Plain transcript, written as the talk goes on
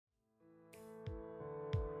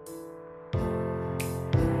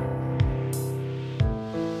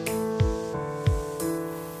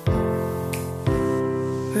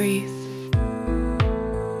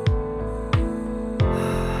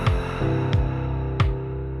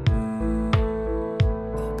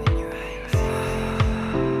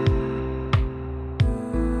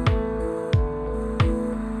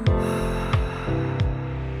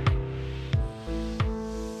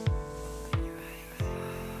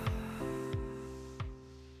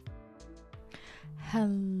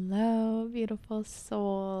Hello, beautiful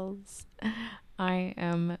souls. I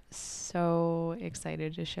am so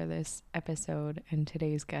excited to share this episode and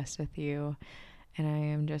today's guest with you. And I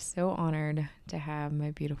am just so honored to have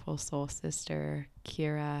my beautiful soul sister,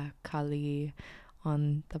 Kiira Kālī,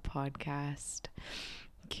 on the podcast.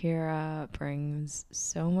 Kiira brings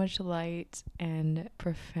so much light and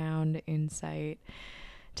profound insight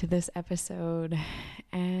to this episode,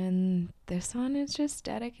 and this one is just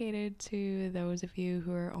dedicated to those of you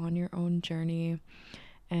who are on your own journey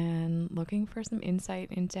and looking for some insight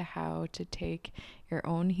into how to take your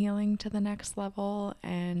own healing to the next level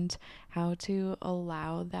and how to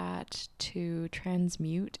allow that to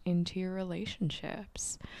transmute into your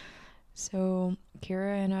relationships. So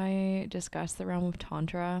Kiira and I discussed the realm of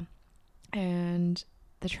Tantra and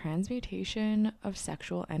the transmutation of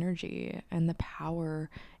sexual energy and the power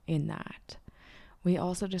in that. We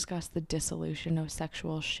also discussed the dissolution of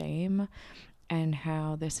sexual shame and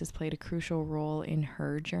how this has played a crucial role in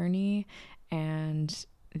her journey and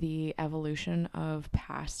the evolution of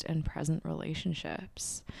past and present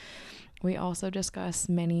relationships. We also discuss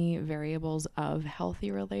many variables of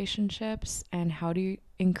healthy relationships and how to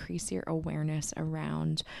increase your awareness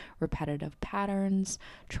around repetitive patterns,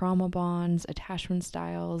 trauma bonds, attachment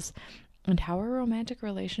styles, and how our romantic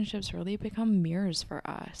relationships really become mirrors for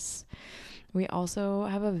us. We also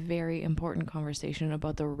have a very important conversation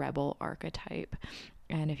about the rebel archetype.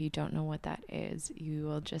 And if you don't know what that is, you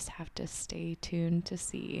will just have to stay tuned to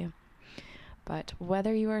see. But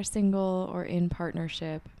whether you are single or in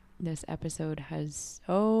partnership, this episode has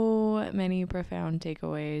so many profound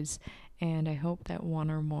takeaways, and I hope that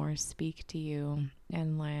one or more speak to you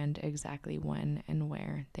and land exactly when and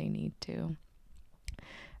where they need to.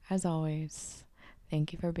 As always,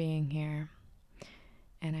 thank you for being here,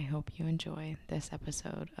 and I hope you enjoy this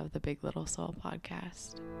episode of the Big Little Soul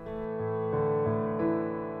podcast.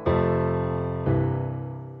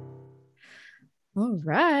 All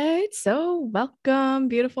right. So, welcome,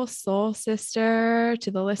 beautiful soul sister.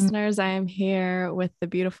 To the listeners, I am here with the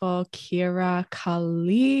beautiful Kiira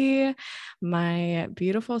Kālī, my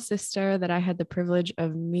beautiful sister that I had the privilege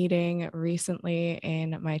of meeting recently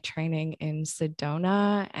in my training in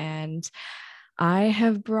Sedona. And I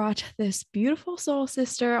have brought this beautiful soul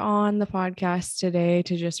sister on the podcast today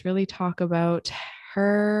to just really talk about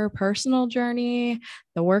her personal journey,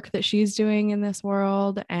 the work that she's doing in this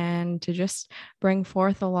world, and to just bring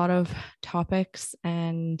forth a lot of topics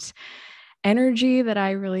and energy that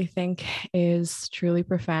I really think is truly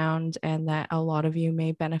profound and that a lot of you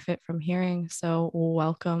may benefit from hearing. So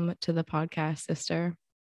welcome to the podcast, sister.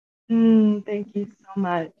 Thank you so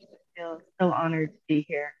much. I feel so honored to be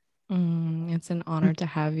here. It's an honor to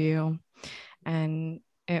have you. And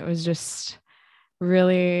it was just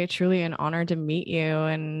really, truly an honor to meet you.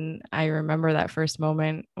 And I remember that first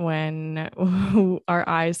moment when our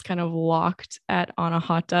eyes kind of locked at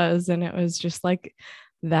Anahata's, and it was just like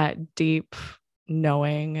that deep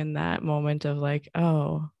knowing and that moment of like,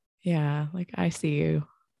 oh, yeah, like I see you.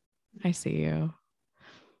 I see you.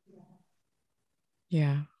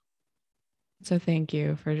 Yeah. So thank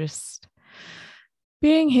you for just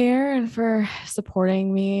being here and for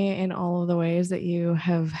supporting me in all of the ways that you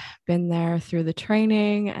have been there through the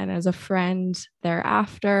training and as a friend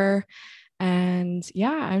thereafter. And yeah,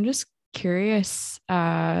 I'm just curious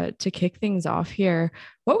to kick things off here.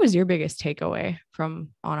 What was your biggest takeaway from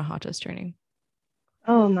Anahata's training?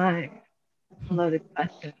 Oh my, that's a loaded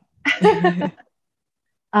question.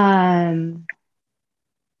 um,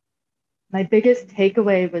 my biggest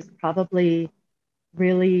takeaway was probably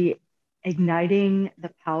really igniting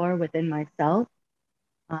the power within myself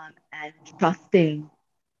and trusting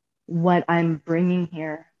what I'm bringing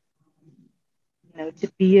here,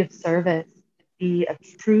 to be of service, to be of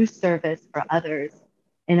true service for others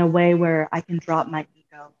in a way where I can drop my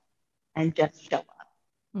ego and just show up.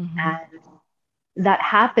 Mm-hmm. And that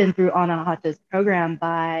happened through Anahata's program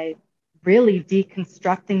by really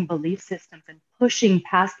deconstructing belief systems and pushing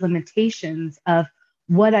past limitations of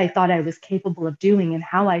what I thought I was capable of doing and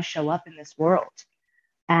how I show up in this world.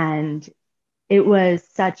 And it was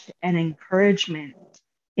such an encouragement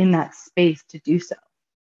in that space to do so.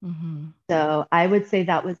 Mm-hmm. So I would say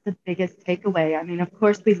that was the biggest takeaway. I mean, of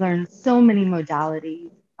course, we learned so many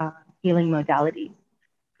modalities, healing modalities.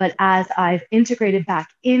 But as I've integrated back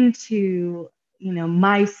into,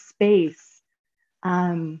 my space,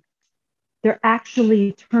 they're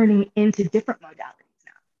actually turning into different modalities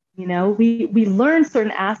now. We learn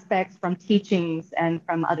certain aspects from teachings and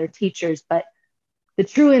from other teachers, but the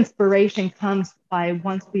true inspiration comes by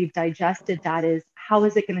once we've digested that is how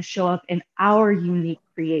is it going to show up in our unique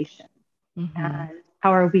creation. Mm-hmm. And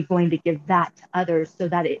how are we going to give that to others so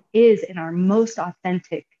that it is in our most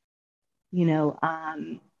authentic, you know,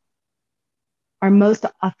 our most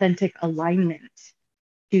authentic alignment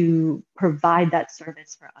to provide that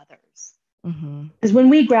service for others. Because when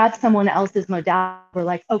we grab someone else's modality, we're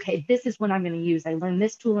like, okay, this is what I'm going to use. I learned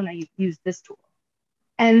this tool and I use this tool.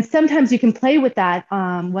 And sometimes you can play with that,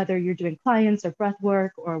 whether you're doing clients or breath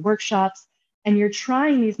work or workshops, and you're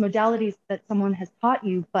trying these modalities that someone has taught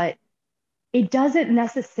you, but it doesn't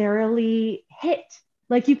necessarily hit.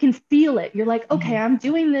 Like you can feel it. You're like, okay, I'm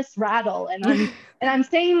doing this rattle and I'm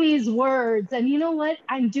saying these words. And you know what?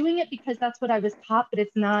 I'm doing it because that's what I was taught, but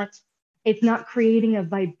it's not creating a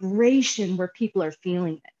vibration where people are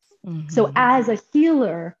feeling it. So as a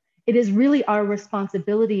healer, it is really our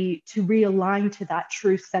responsibility to realign to that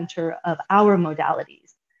truth center of our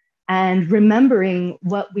modalities and remembering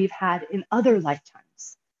what we've had in other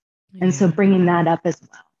lifetimes. And so bringing that up as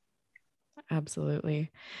well.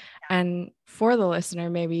 Absolutely. And for the listener,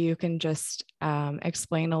 maybe you can just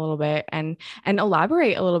explain a little bit and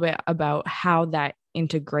elaborate a little bit about how that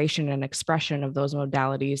integration and expression of those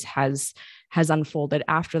modalities has unfolded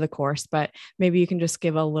after the course. But maybe you can just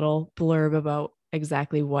give a little blurb about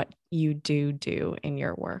exactly what you do in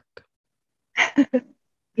your work.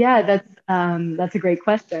 Yeah, that's a great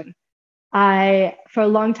question. For a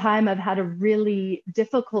long time, I've had a really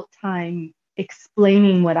difficult time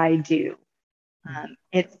explaining what I do.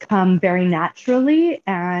 It's come very naturally,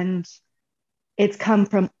 and it's come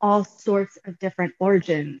from all sorts of different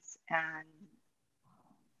origins and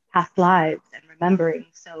past lives and remembering.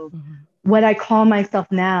 So what I call myself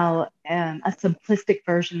now, a simplistic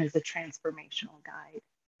version, is a transformational guide.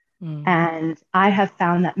 And I have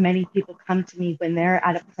found that many people come to me when they're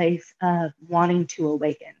at a place of wanting to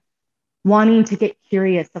awaken, wanting to get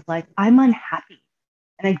curious of like, I'm unhappy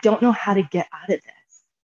and I don't know how to get out of this.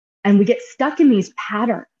 And we get stuck in these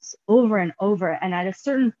patterns over and over. And at a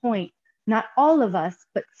certain point, not all of us,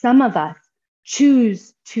 but some of us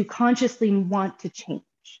choose to consciously want to change.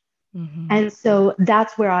 And so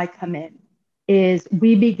that's where I come in, is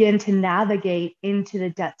we begin to navigate into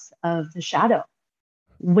the depths of the shadow.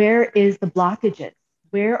 Where is the blockages?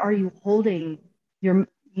 Where are you holding your,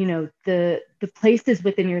 the places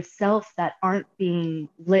within yourself that aren't being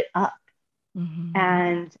lit up?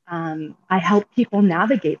 And I help people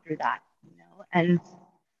navigate through that, and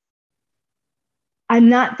I'm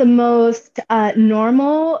not the most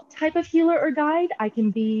normal type of healer or guide. I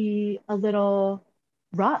can be a little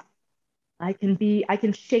rough. I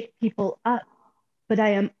can shake people up, but I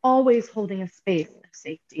am always holding a space of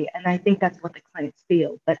safety. And I think that's what the clients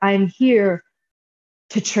feel. But I'm here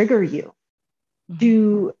to trigger you,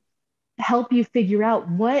 to help you figure out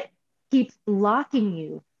what keeps blocking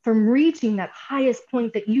you from reaching that highest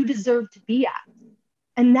point that you deserve to be at.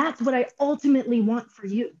 And that's what I ultimately want for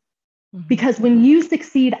you. Because when you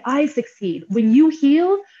succeed, I succeed. When you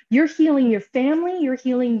heal, you're healing your family, you're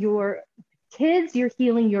healing your kids, you're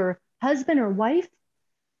healing your husband or wife,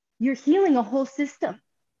 you're healing a whole system.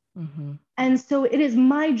 And so it is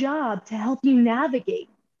my job to help you navigate,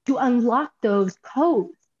 to unlock those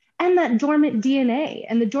codes and that dormant DNA.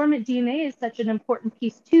 And the dormant DNA is such an important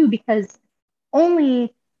piece too, because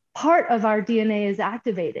only part of our DNA is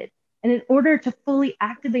activated. And in order to fully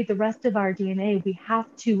activate the rest of our DNA, we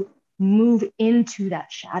have to move into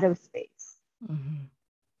that shadow space.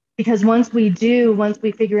 Because once we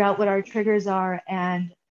figure out what our triggers are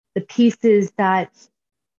and the pieces that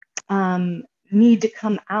need to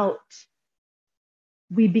come out,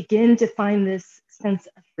 we begin to find this sense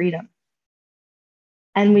of freedom.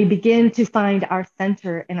 And we begin to find our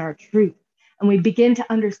center and our truth. And we begin to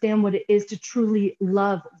understand what it is to truly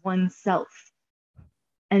love oneself.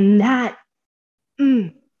 And that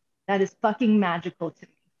is fucking magical to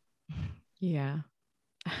me. Yeah.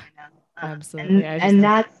 Absolutely. And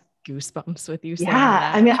that's goosebumps with you saying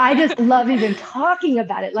that. I mean, I just love even talking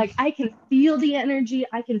about it. Like I can feel the energy.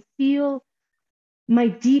 I can feel my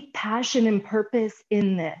deep passion and purpose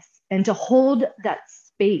in this, and to hold that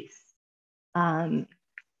space. And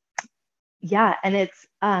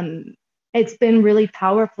it's been really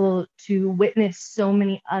powerful to witness so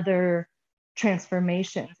many other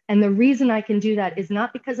transformations. And the reason I can do that is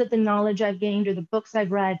not because of the knowledge I've gained or the books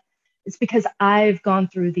I've read. It's because I've gone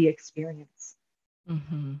through the experience.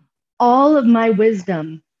 All of my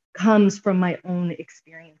wisdom comes from my own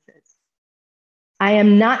experiences. I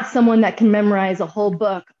am not someone that can memorize a whole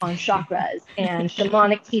book on chakras and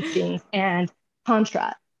shamanic teachings and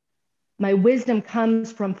tantra. My wisdom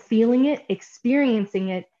comes from feeling it, experiencing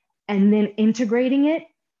it, and then integrating it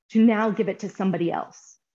to now give it to somebody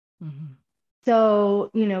else.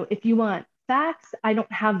 So, if you want facts, I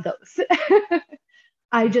don't have those.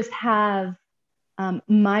 I just have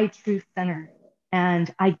my truth center,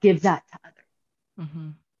 and I give that to others. Mm-hmm.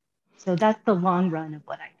 So that's the long run of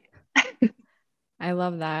what I do. I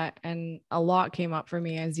love that. And a lot came up for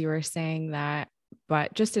me as you were saying that.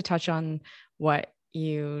 But just to touch on what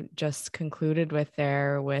you just concluded with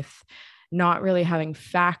there, with not really having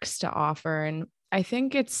facts to offer. And I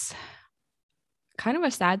think it's kind of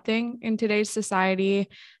a sad thing in today's society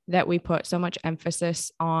that we put so much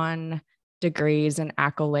emphasis on degrees and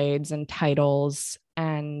accolades and titles.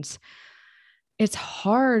 And it's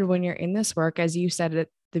hard when you're in this work, as you said at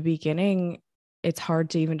the beginning, it's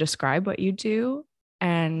hard to even describe what you do.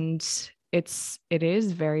 And it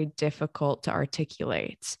is very difficult to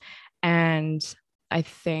articulate. And I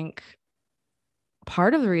think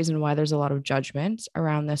part of the reason why there's a lot of judgment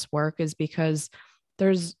around this work is because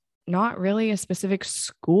there's not really a specific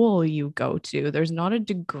school you go to. There's not a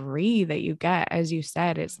degree that you get. As you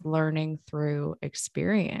said, it's learning through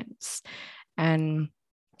experience. And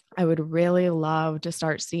I would really love to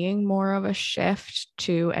start seeing more of a shift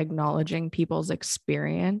to acknowledging people's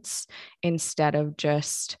experience instead of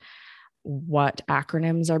just what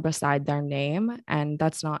acronyms are beside their name. And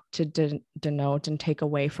that's not to denote and take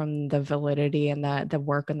away from the validity and the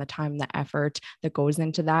work and the time, the effort that goes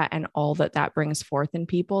into that, and all that that brings forth in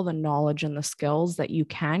people, the knowledge and the skills that you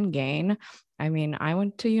can gain. I mean, I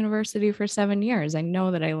went to university for 7 years. I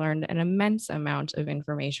know that I learned an immense amount of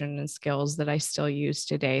information and skills that I still use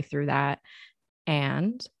today through that.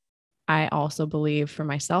 And I also believe for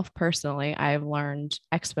myself personally, I've learned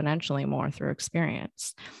exponentially more through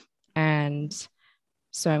experience. And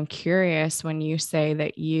so I'm curious, when you say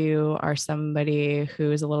that you are somebody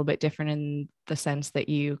who is a little bit different in the sense that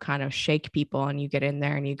you kind of shake people and you get in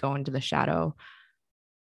there and you go into the shadow,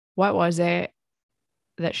 what was it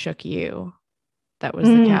that shook you that was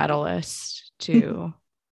the catalyst to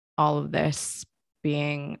all of this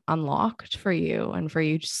being unlocked for you and for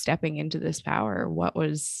you stepping into this power? What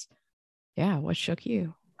shook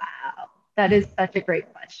you? Wow, that is such a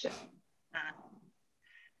great question.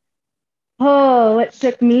 Oh, what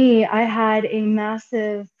shook me? I had a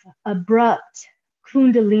massive, abrupt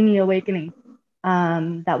Kundalini awakening.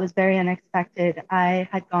 That was very unexpected. I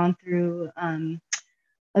had gone through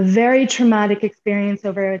a very traumatic experience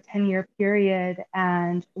over a 10-year period.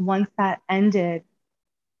 And once that ended,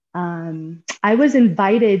 I was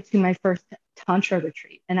invited to my first Tantra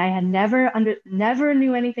retreat. And I had never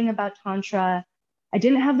knew anything about Tantra. I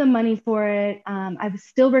didn't have the money for it. I was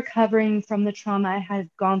still recovering from the trauma I had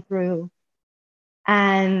gone through.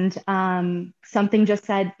 And something just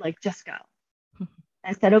said, like, just go.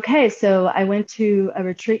 I said, okay. So I went to a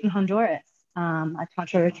retreat in Honduras, a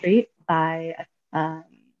Tantra retreat by a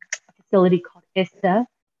facility called ISTA.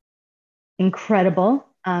 Incredible.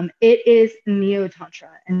 It is Neo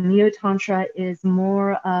Tantra, and Neo Tantra is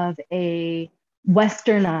more of a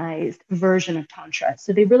westernized version of Tantra.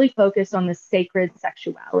 So they really focus on the sacred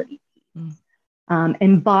sexuality piece,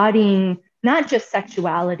 embodying not just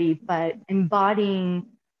sexuality, but embodying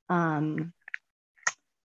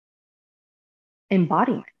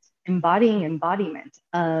embodiment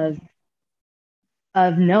of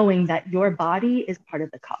knowing that your body is part of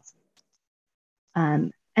the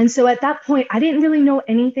cosmos. And so at that point, I didn't really know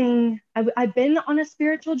anything. I've been on a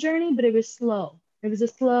spiritual journey, but it was slow. It was a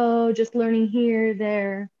slow, just learning here,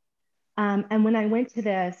 there. And when I went to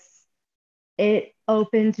this, it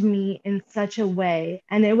opened me in such a way.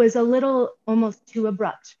 And it was a little almost too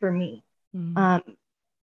abrupt for me.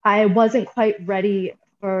 I wasn't quite ready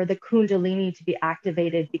for the Kundalini to be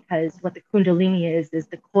activated, because what the Kundalini is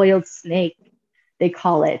the coiled snake, they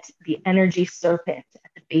call it, the energy serpent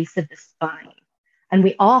at the base of the spine. And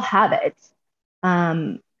we all have it.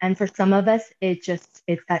 And for some of us, it's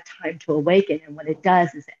that time to awaken. And what it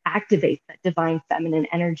does is it activates that divine feminine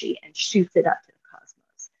energy and shoots it up to the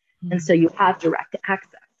cosmos. And so you have direct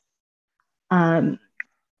access.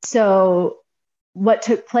 So what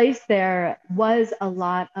took place there was a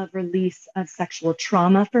lot of release of sexual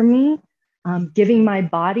trauma for me, giving my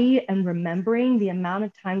body and remembering the amount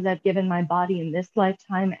of times I've given my body in this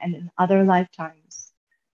lifetime and in other lifetimes,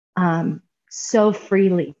 so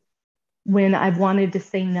freely, when I've wanted to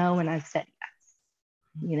say no and I've said yes,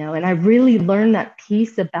 and I really learned that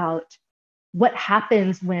piece about what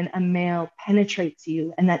happens when a male penetrates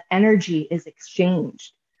you and that energy is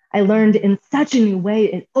exchanged. I learned in such a new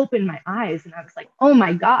way. It opened my eyes, and I was like, oh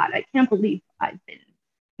my God, I can't believe I've been,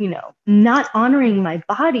 not honoring my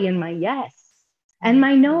body and my yes and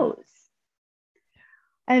my no's.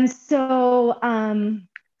 And so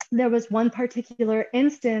there was one particular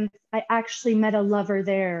instance, I actually met a lover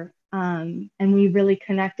there, and we really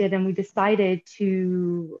connected, and we decided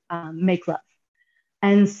to make love.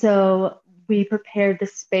 And so we prepared the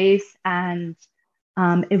space, and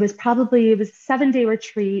it was a 7-day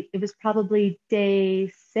retreat. It was probably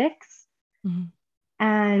day 6. Mm-hmm.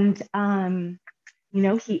 And,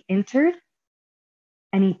 he entered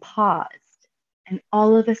and he paused. And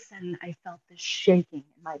all of a sudden, I felt this shaking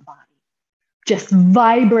in my body, just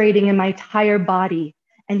vibrating in my entire body.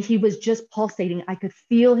 And he was just pulsating. I could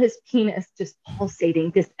feel his penis just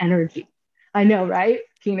pulsating this energy. I know, right?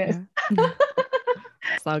 Penis. Yeah.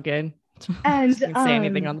 It's all good. And Just can't say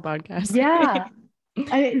anything on the podcast. yeah.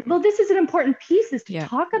 This is an important piece, is to Yeah.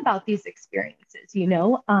 talk about these experiences,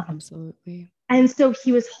 Absolutely. And so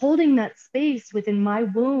he was holding that space within my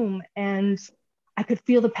womb, and I could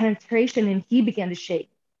feel the penetration, and he began to shake.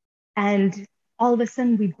 And all of a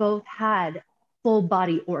sudden, we both had full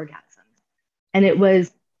body orgasms. And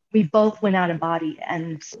we both went out of body.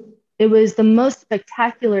 And it was the most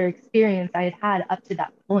spectacular experience I had had up to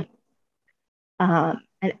that point.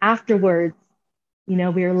 And afterwards, we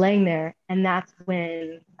were laying there, and that's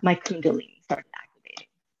when my Kundalini started activating.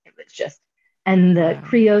 It was just, and the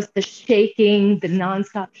Krios, the shaking, the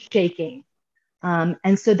nonstop shaking.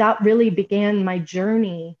 And so that really began my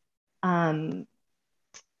journey in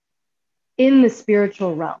the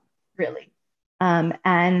spiritual realm, really.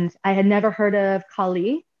 And I had never heard of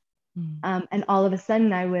Kālī. And all of a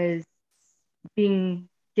sudden, I was being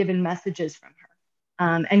given messages from her.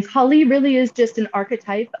 And Kālī really is just an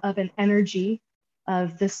archetype of an energy,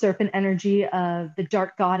 of the serpent energy of the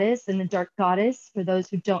dark goddess. And the dark goddess, for those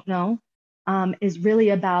who don't know, is really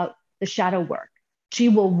about the shadow work. She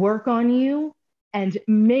will work on you and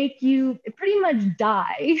make you pretty much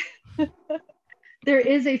die. There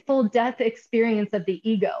is a full death experience of the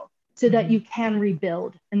ego so that you can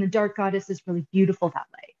rebuild. And the dark goddess is really beautiful that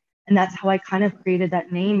way. And that's how I kind of created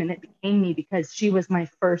that name, and it became me because she was my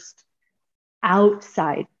first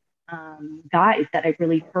outside guide that I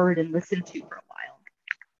really heard and listened to for a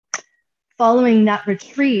while. Following that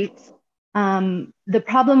retreat, the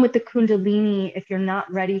problem with the Kundalini, if you're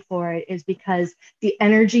not ready for it, is because the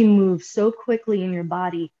energy moves so quickly in your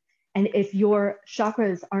body. And if your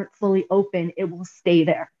chakras aren't fully open, it will stay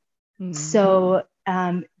there. So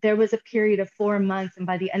there was a period of 4 months. And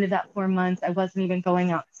by the end of that 4 months, I wasn't even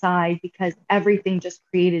going outside because everything just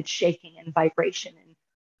created shaking and vibration. And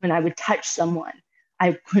when I would touch someone,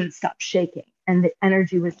 I couldn't stop shaking. And the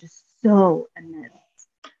energy was just so immense.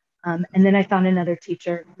 And then I found another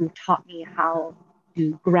teacher who taught me how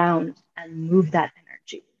to ground and move that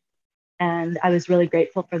energy. And I was really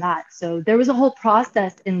grateful for that. So there was a whole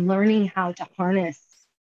process in learning how to harness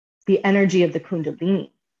the energy of the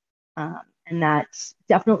Kundalini. And that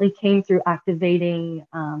definitely came through activating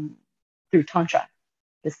through Tantra,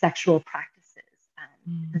 the sexual practices,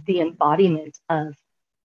 and the embodiment of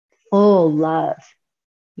full love,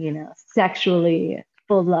 sexually,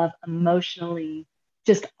 full love, emotionally,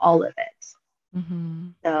 just all of it.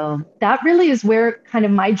 So that really is where kind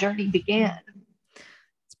of my journey began.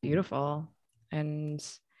 It's beautiful. And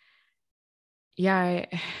yeah,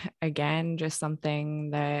 again, just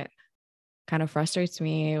something that kind of frustrates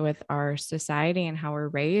me with our society and how we're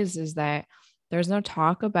raised is that there's no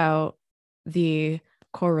talk about the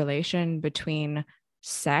correlation between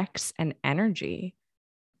sex and energy.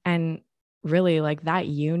 And really, like, that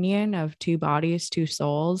union of two bodies, two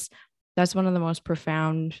souls, that's one of the most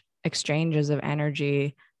profound exchanges of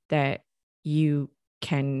energy that you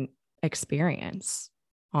can experience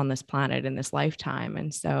on this planet in this lifetime.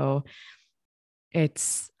 And so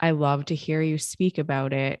I love to hear you speak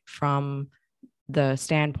about it from the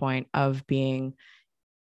standpoint of being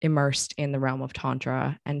immersed in the realm of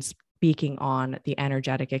Tantra and speaking on the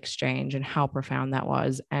energetic exchange and how profound that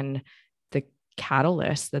was and the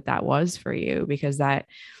catalyst that was for you. Because I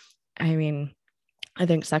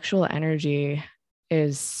think sexual energy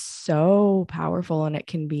is so powerful, and it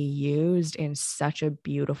can be used in such a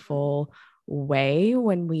beautiful way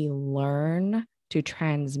when we learn to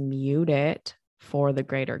transmute it for the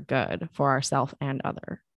greater good for ourselves and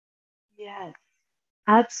other. Yes,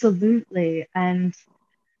 absolutely. And,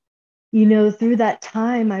 through that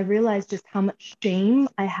time, I realized just how much shame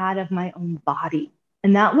I had of my own body.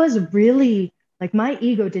 And that was really like, my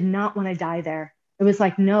ego did not want to die there. It was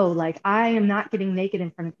like, no, like, I am not getting naked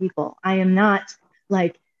in front of people. I am not,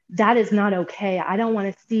 like, that is not okay. I don't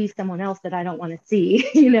want to see someone else that I don't want to see,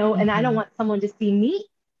 and I don't want someone to see me,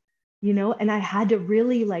 and I had to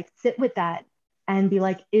really like sit with that and be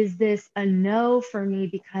like, is this a no for me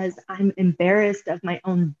because I'm embarrassed of my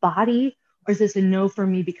own body? Or is this a no for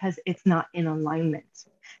me because it's not in alignment?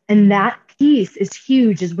 And that piece is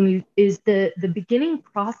huge, is the beginning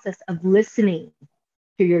process of listening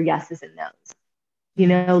to your yeses and nos.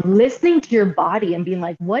 listening to your body and being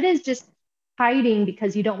like, what is just hiding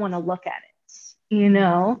because you don't want to look at it.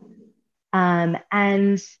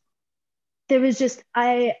 And there was just,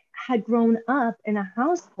 I had grown up in a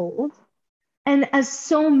household, and as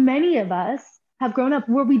so many of us have grown up,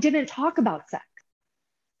 where we didn't talk about sex.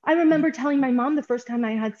 I remember telling my mom the first time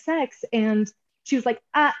I had sex, and she was like,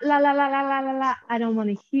 la, la, la, la, la, la, la, I don't want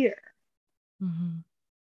to hear. Mm-hmm.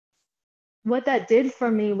 What that did for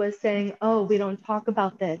me was saying, oh, we don't talk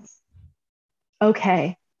about this.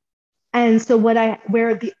 Okay. And so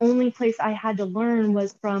where the only place I had to learn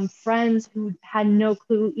was from friends who had no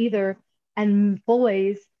clue either, and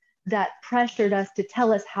boys that pressured us to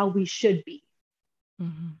tell us how we should be.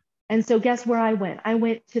 Mm-hmm. And so guess where I went? I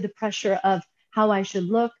went to the pressure of how I should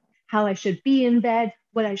look, how I should be in bed,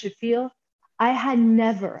 what I should feel. I had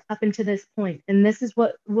never up until this point, and this is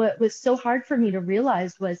what was so hard for me to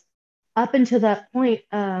realize, was up until that point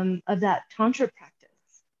of that tantra practice,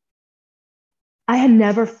 I had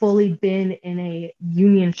never fully been in a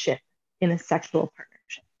unionship, in a sexual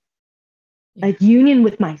partnership, like union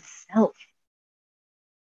with myself.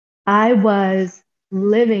 I was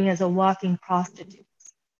living as a walking prostitute,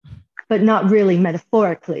 but not really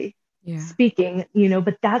metaphorically speaking,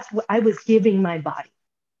 but that's what I was giving my body.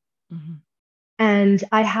 Mm-hmm. And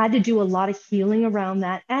I had to do a lot of healing around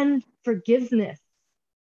that, and forgiveness.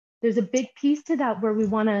 There's a big piece to that where we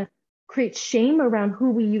want to create shame around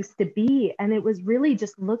who we used to be. And it was really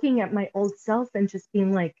just looking at my old self and just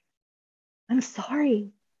being like, I'm sorry.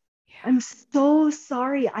 I'm so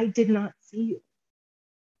sorry I did not see you.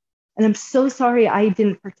 And I'm so sorry I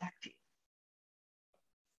didn't protect you.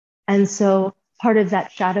 And so part of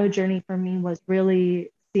that shadow journey for me was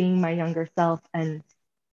really seeing my younger self and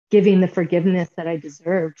giving the forgiveness that I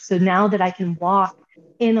deserved. So now that I can walk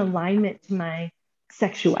in alignment to my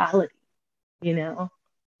sexuality, I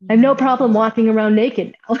have no problem walking around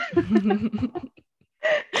naked now.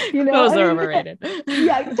 Clothes are overrated.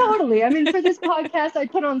 Yeah, totally. I mean, for this podcast, I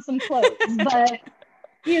put on some clothes, but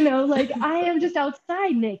like I am just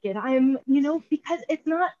outside naked. I am, because it's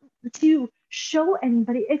not to show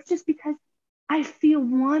anybody. It's just because I feel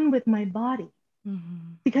one with my body,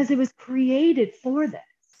 because it was created for this.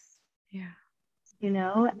 Yeah.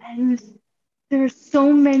 And there's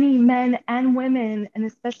so many men and women, and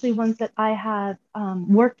especially ones that I have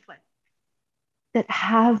worked with, that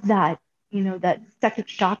have that, that second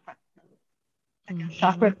chakra. Second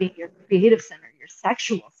chakra being your creative center, your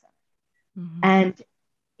sexual center. And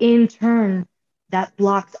in turn, that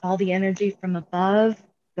blocks all the energy from above,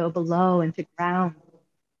 go below into ground.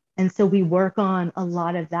 And so we work on a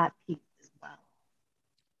lot of that piece as well.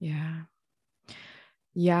 Yeah.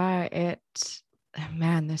 Yeah,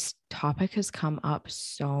 man, this topic has come up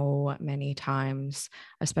so many times,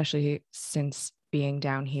 especially since being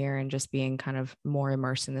down here and just being kind of more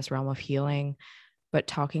immersed in this realm of healing. But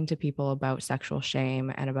talking to people about sexual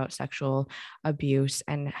shame and about sexual abuse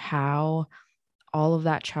and how all of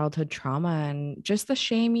that childhood trauma and just the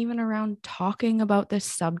shame, even around talking about this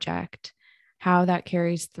subject, how that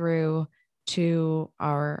carries through to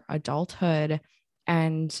our adulthood.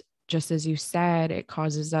 And just as you said, it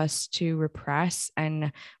causes us to repress,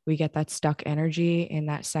 and we get that stuck energy in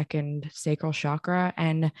that second sacral chakra.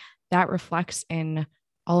 And that reflects in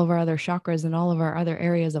all of our other chakras and all of our other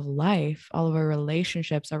areas of life, all of our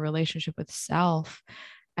relationships, our relationship with self.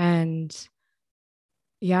 And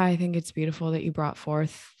yeah, I think it's beautiful that you brought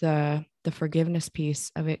forth the forgiveness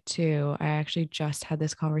piece of it too. I actually just had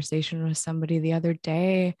this conversation with somebody the other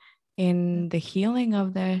day in the healing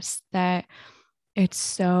of this, that it's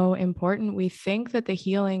so important. We think that the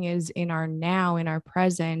healing is in our now, in our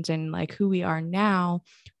present, and like who we are now,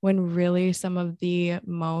 when really some of the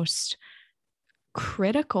most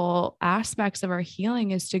critical aspects of our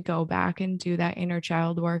healing is to go back and do that inner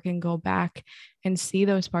child work and go back and see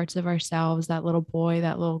those parts of ourselves, that little boy,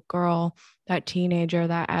 that little girl, that teenager,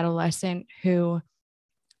 that adolescent who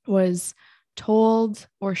was told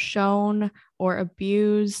or shown or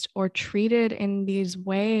abused or treated in these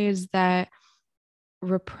ways that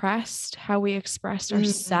repressed how we expressed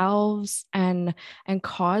ourselves and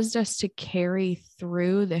caused us to carry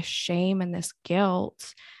through this shame and this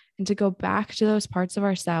guilt, and to go back to those parts of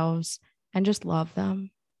ourselves and just love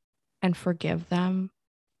them and forgive them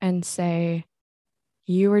and say,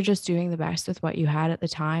 you were just doing the best with what you had at the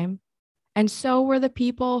time. And so were the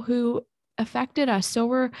people who affected us. So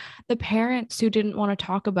were the parents who didn't want to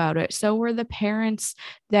talk about it. So were the parents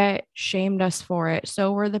that shamed us for it.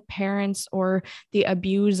 So were the parents or the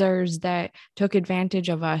abusers that took advantage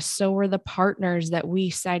of us. So were the partners that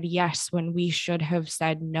we said yes when we should have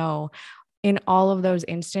said no. In all of those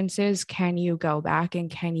instances, can you go back and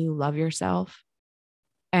can you love yourself?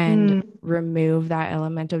 and Mm, remove that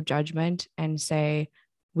element of judgment and say,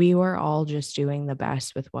 we were all just doing the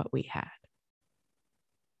best with what we had.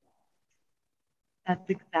 that's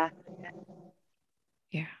exactly it.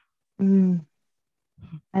 Yeah. Mm,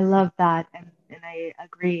 I love that. And I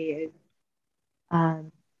agree.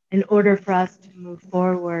 Um, in order for us to move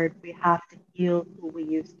forward, we have to heal who we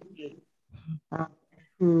used to be, um,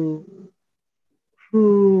 who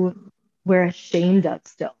who we're ashamed of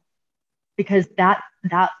still, because that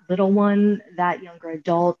little one, that younger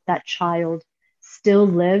adult, that child still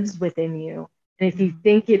lives within you. And if you Mm-hmm.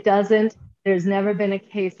 think it doesn't, there's never been a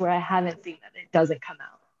case where I haven't seen that it doesn't come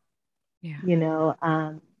out. Yeah. You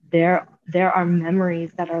know, there are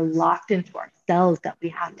memories that are locked into our cells that we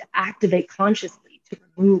have to activate consciously to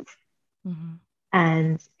remove. Mm-hmm.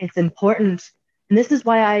 And it's important. And this is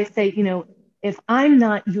why I say, you know, if I'm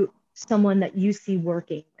not you, someone that you see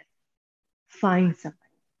working with, find somebody.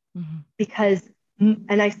 Mm-hmm. Because,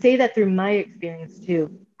 and I say that through my experience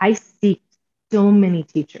too, I seek so many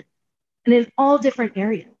teachers and in all different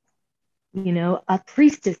areas, you know, a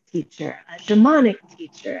priestess teacher, a shamanic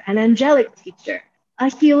teacher, an angelic teacher, a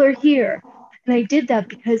healer here. And I did that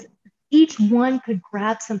because each one could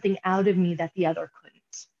grab something out of me that the other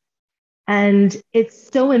couldn't. And it's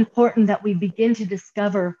so important that we begin to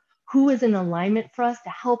discover who is in alignment for us to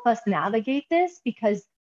help us navigate this, because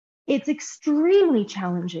it's extremely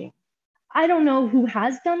challenging. I don't know who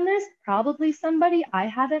has done this, probably somebody I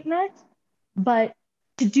haven't met, but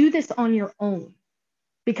to do this on your own,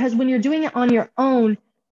 because when you're doing it on your own,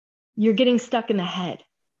 you're getting stuck in the head.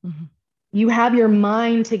 Mm-hmm. You have your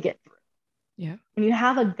mind to get through. Yeah. And you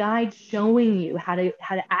have a guide showing you how to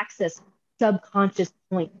access subconscious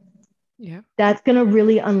points. Yeah. That's going to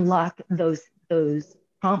really unlock those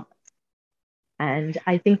traumas. And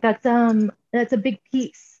I think that's a big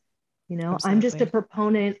piece. You know, I'm just a Absolutely.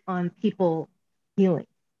 proponent on people healing.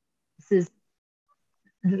 This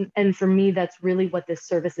is, and for me, that's really what this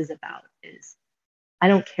service is about. Is I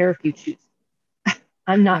don't care if you choose.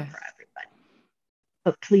 I'm not for Yes. everybody,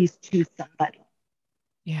 but please choose somebody.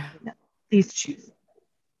 Yeah. You know, please choose,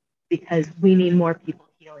 because Yeah. we need more people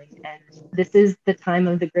healing, and this is the time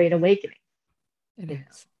of the Great Awakening. It You know,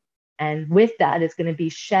 is. and with that is going to be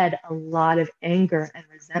shed a lot of anger and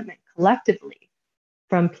resentment collectively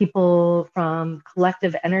from people, from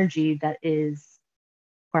collective energy that is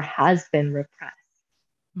or has been repressed.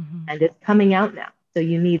 Mm-hmm. And it's coming out now. So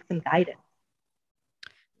you need some guidance.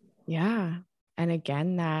 Yeah. And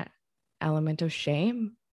again, that element of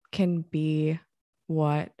shame can be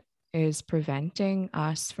what is preventing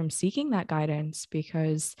us from seeking that guidance,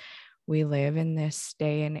 because we live in this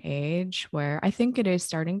day and age where I think it is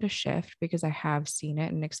starting to shift, because I have seen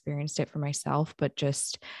it and experienced it for myself, but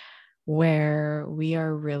just where we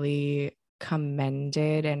are really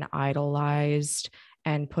commended and idolized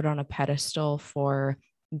and put on a pedestal for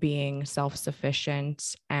being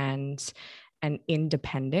self-sufficient and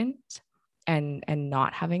independent and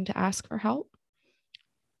not having to ask for help.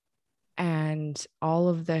 And all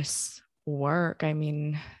of this work, I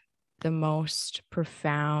mean, the most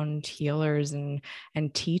profound healers and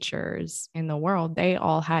teachers in the world, they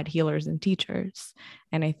all had healers and teachers.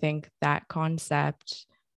 And I think that concept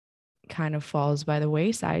kind of falls by the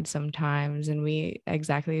wayside sometimes. And we,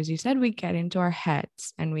 exactly as you said, we get into our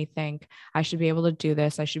heads and we think, I should be able to do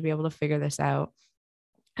this, I should be able to figure this out.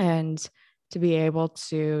 And to be able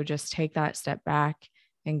to just take that step back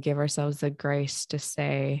and give ourselves the grace to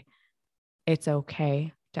say, it's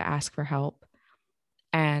okay to ask for help.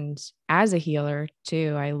 And as a healer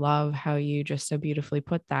too, I love how you just so beautifully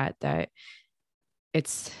put that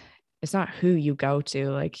it's it's not who you go to.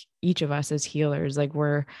 Like, each of us as healers, like,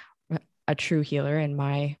 we're a true healer, in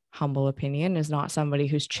my humble opinion, is not somebody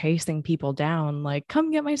who's chasing people down, like,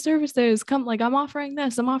 come get my services, come, like, I'm offering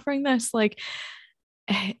this, I'm offering this. Like,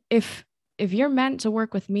 if you're meant to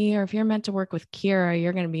work with me, or if you're meant to work with Kiira,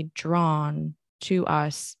 you're going to be drawn to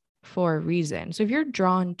us for a reason. So if you're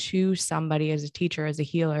drawn to somebody as a teacher, as a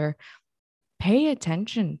healer, pay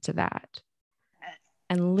attention to that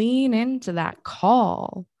and lean into that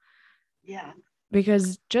call. Yeah.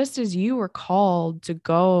 Because just as you were called to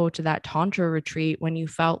go to that tantra retreat when you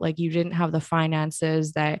felt like you didn't have the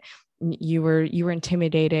finances, that you were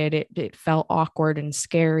intimidated, it felt awkward and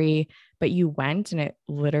scary, but you went, and it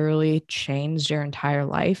literally changed your entire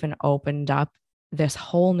life and opened up this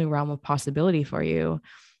whole new realm of possibility for you.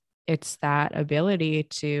 It's that ability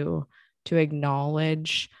to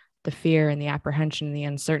acknowledge the fear and the apprehension and the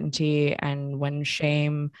uncertainty, and when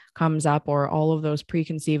shame comes up, or all of those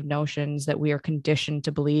preconceived notions that we are conditioned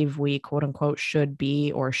to believe we quote unquote should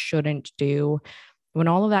be or shouldn't do, when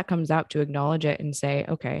all of that comes up, to acknowledge it and say,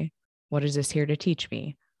 okay, What is this here to teach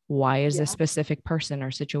me? Why is this Yeah. specific person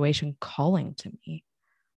or situation calling to me?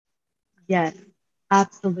 Yes,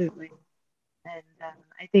 absolutely. And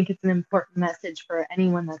I think it's an important message for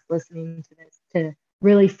anyone that's listening to this to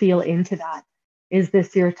really feel into that. Is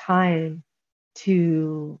this your time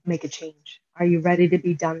to make a change? Are you ready to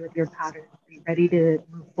be done with your patterns? Are you ready to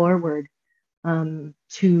move forward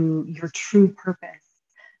to your true purpose?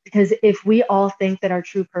 Because if we all think that our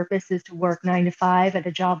true purpose is to work 9 to 5 at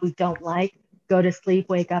a job we don't like, go to sleep,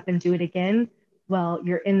 wake up, and do it again, well,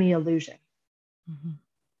 you're in the illusion. Mm-hmm.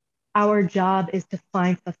 Our job is to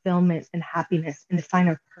find fulfillment and happiness and to find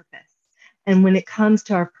our purpose. And when it comes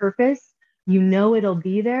to our purpose, you know it'll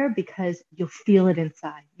be there because you'll feel it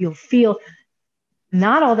inside. You'll feel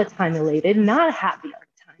not all the time elated, not happy all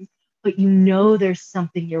the time, but you know there's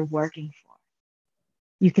something you're working for.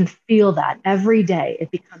 You can feel that every day. It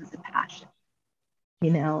becomes a passion,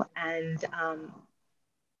 and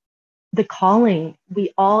the calling,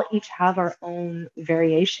 we all each have our own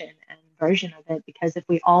variation and version of it, because if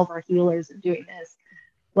we all were healers and doing this,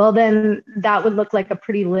 well, then that would look like a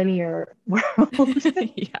pretty linear world.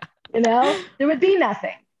 Yeah. There would be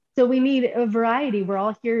nothing. So we need a variety. We're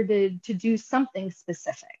all here to do something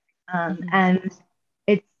specific. Mm-hmm. And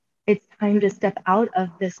it's time to step out of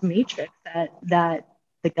this matrix that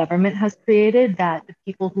the government has created, that the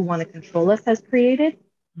people who want to control us has created.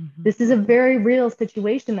 Mm-hmm. This is a very real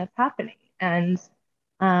situation that's happening. And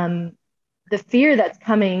the fear that's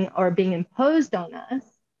coming or being imposed on us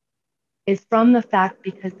is from the fact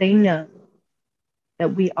because they know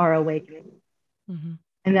that we are awakening Mm-hmm.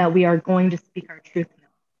 and that we are going to speak our truth now.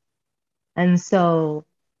 And so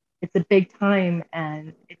it's a big time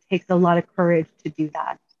and it takes a lot of courage to do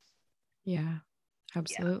that. Yeah, Yeah.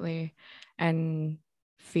 absolutely. And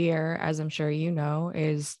fear, as I'm sure you know,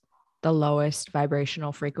 is the lowest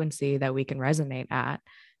vibrational frequency that we can resonate at.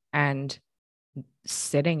 And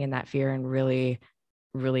sitting in that fear and really,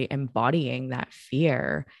 really embodying that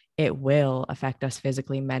fear, it will affect us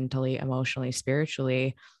physically, mentally, emotionally,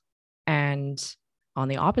 spiritually. And on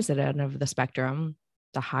the opposite end of the spectrum,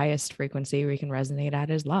 the highest frequency we can resonate at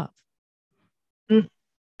is love. Mm.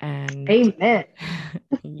 And Amen.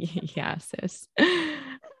 yeah, sis.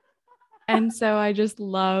 And so I just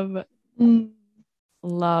love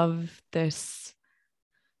this.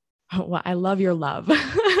 Well, I love your love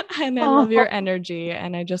and I love your Oh. energy.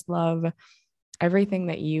 And I just love everything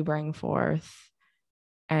that you bring forth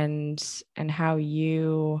and how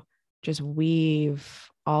you just weave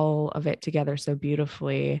all of it together so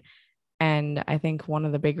beautifully. And I think one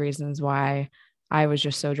of the big reasons why I was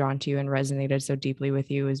just so drawn to you and resonated so deeply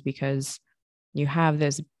with you is because you have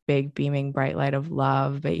this big beaming bright light of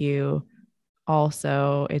love, but you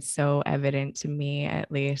also, it's so evident to me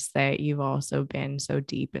at least that you've also been so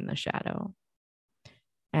deep in the shadow.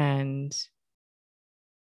 And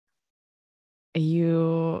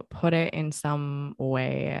you put it in some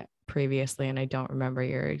way previously, and I don't remember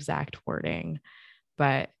your exact wording,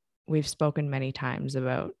 but we've spoken many times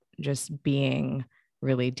about just being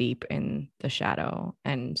really deep in the shadow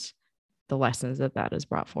and the lessons that has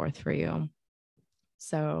brought forth for you.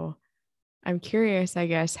 So I'm curious, I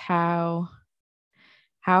guess, how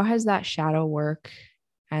has that shadow work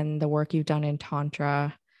and the work you've done in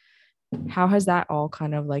Tantra, how has that all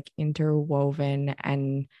kind of like interwoven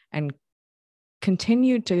and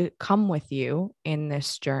continued to come with you in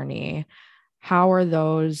this journey? How are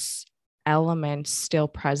those elements still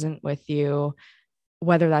present with you,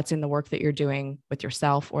 whether that's in the work that you're doing with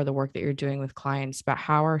yourself or the work that you're doing with clients? But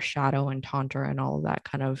how are shadow and Tantra and all of that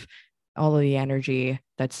kind of, all of the energy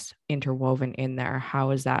that's interwoven in there,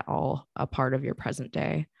 how is that all a part of your present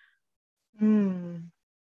day?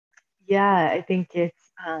 Yeah, I think it's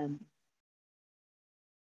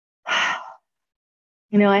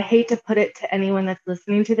I hate to put it to anyone that's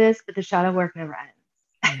listening to this, but the shadow work never ends.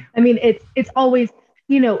 Yeah. I mean, it's always,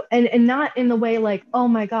 and not in the way like, oh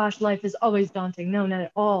my gosh, life is always daunting. No, not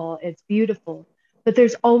at all. It's beautiful. But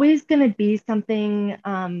there's always going to be something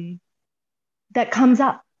that comes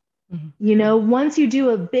up. Once you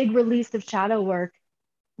do a big release of shadow work,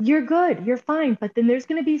 you're good, you're fine. But then there's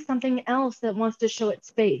going to be something else that wants to show its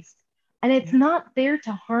face. And it's not there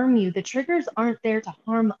to harm you. The triggers aren't there to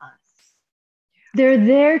harm us. They're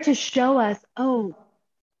there to show us, oh,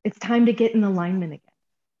 it's time to get in alignment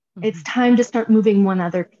again. It's time to start moving one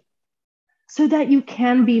other piece so that you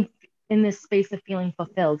can be in this space of feeling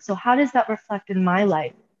fulfilled. So how does that reflect in my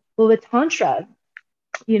life? Well, with Tantra,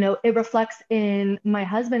 it reflects in my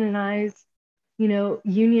husband and I's,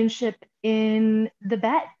 unionship in the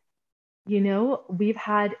bed. We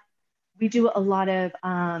do a lot of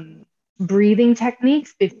breathing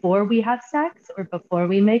techniques before we have sex or before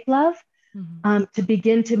we make love, to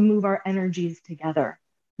begin to move our energies together.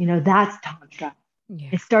 That's Tantra. Yeah.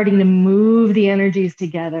 It's starting to move the energies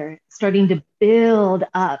together, starting to build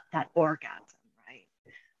up that orgasm, right?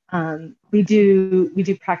 We do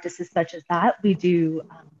practices such as that. We do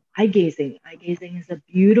eye gazing. Eye gazing is a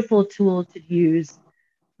beautiful tool to use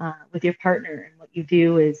with your partner. And what you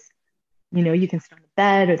do is, you can sit on the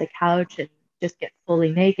bed or the couch and just get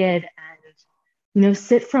fully naked and,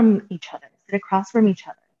 sit from each other, sit across from each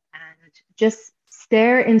other, and just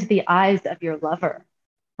stare into the eyes of your lover.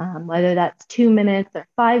 Whether that's 2 minutes or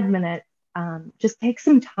 5 minutes, just take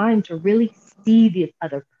some time to really see the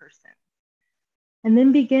other person and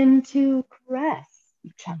then begin to caress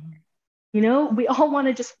each other. We all want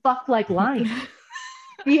to just fuck like lions.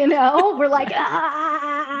 We're like,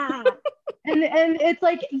 ah. And it's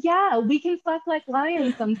like, yeah, we can fuck like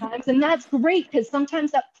lions sometimes. And that's great because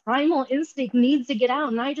sometimes that primal instinct needs to get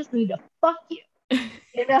out and I just need to fuck you,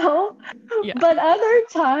 Yeah. But other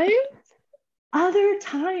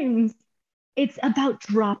times, it's about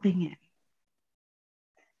dropping in.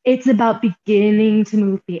 It's about beginning to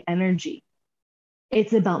move the energy.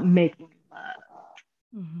 It's about making love.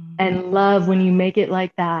 And love, when you make it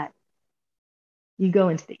like that, you go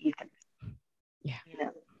into the ether. Yeah.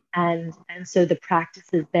 And so the practice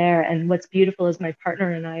is there. And what's beautiful is my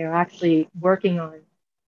partner and I are actually working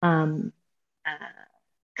on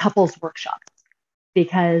couples workshops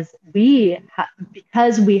because we have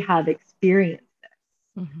experienced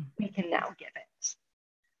this, we can now give it.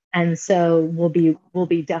 And so we'll be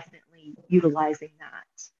definitely utilizing that.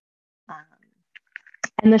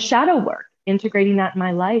 And the shadow work, integrating that in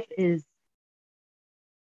my life, is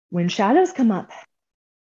when shadows come up.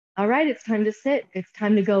 All right, it's time to sit. It's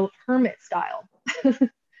time to go hermit style.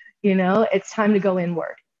 It's time to go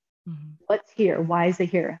inward. What's here? Why is it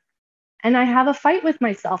here? And I have a fight with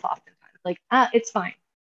myself oftentimes, like, it's fine.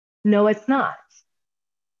 No, it's not.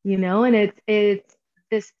 And it's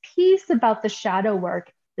this piece about the shadow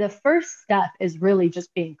work. The first step is really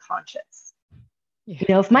just being conscious.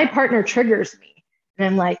 Yeah. If my partner triggers me and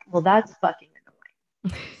I'm like, well, that's fucking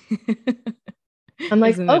annoying. I'm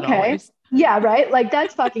like, Isn't it okay, always? yeah, right. Like,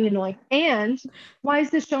 that's fucking annoying. And why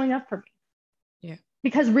is this showing up for me? Yeah.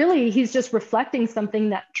 Because really, he's just reflecting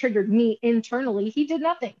something that triggered me internally. He did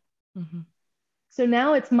nothing. So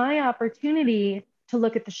now it's my opportunity to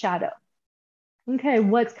look at the shadow. Okay,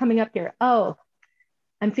 what's coming up here? Oh,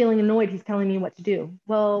 I'm feeling annoyed. He's telling me what to do.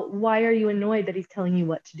 Well, why are you annoyed that he's telling you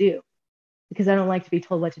what to do? Because I don't like to be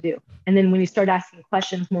told what to do. And then when you start asking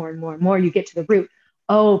questions more and more and more, you get to the root.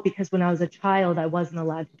 Oh, because when I was a child, I wasn't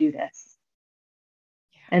allowed to do this.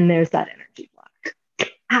 Yeah. And there's that energy block.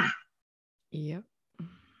 Yep.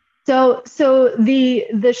 So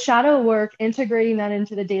the shadow work, integrating that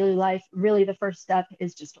into the daily life, really the first step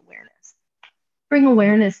is just awareness. Bring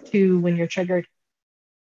awareness to when you're triggered.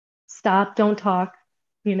 Stop, don't talk,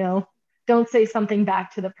 don't say something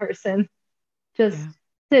back to the person. Just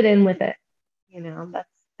sit in with it.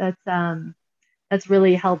 That's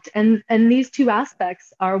really helped. And these two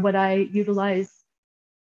aspects are what I utilize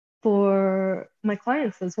for my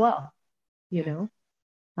clients as well,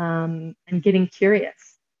 and getting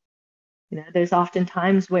curious. There's often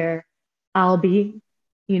times where I'll be,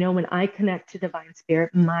 when I connect to divine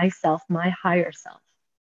spirit, myself, my higher self,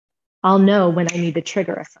 I'll know when I need to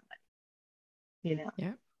trigger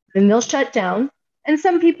somebody, and they'll shut down. And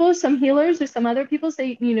some people, some healers or some other people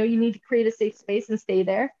say, you need to create a safe space and stay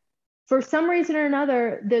there. For some reason or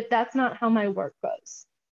another, that's not how my work goes.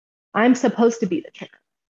 I'm supposed to be the trigger.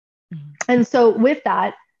 And so with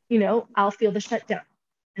that, I'll feel the shutdown.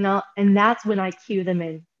 And that's when I cue them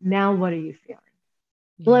in. Now, what are you feeling?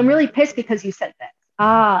 Yeah. Well, I'm really pissed because you said that.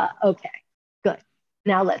 Okay, good.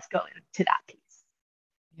 Now let's go into that piece.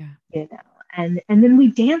 Yeah. And then we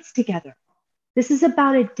dance together. This is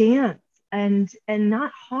about a dance and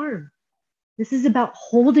not harm. This is about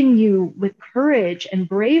holding you with courage and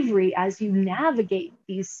bravery as you navigate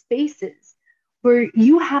these spaces where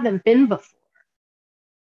you haven't been before.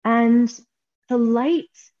 And the light,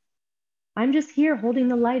 I'm just here holding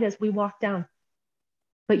the light as we walk down.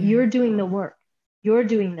 But you're doing the work. You're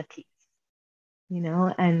doing the piece,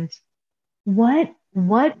 and what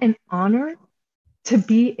an honor to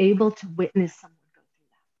be able to witness someone go through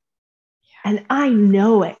that. And I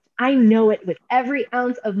know it with every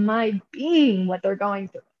ounce of my being, what they're going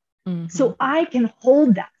through. So I can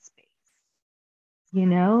hold that space,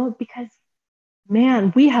 because,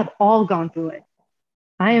 man, we have all gone through it.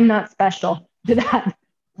 I am not special to that.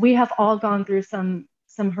 We have all gone through some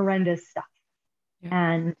horrendous stuff.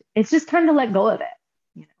 And it's just time to let go of it.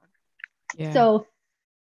 So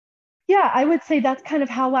Yeah, I would say that's kind of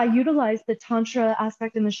how I utilize the tantra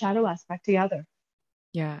aspect and the shadow aspect together.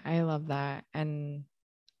 Yeah, I love that. And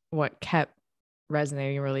what kept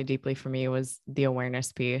resonating really deeply for me was the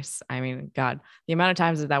awareness piece. I mean, God, the amount of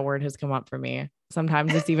times that that word has come up for me,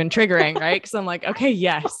 sometimes it's even triggering, right? Because I'm like, okay,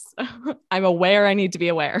 yes, I'm aware. I need to be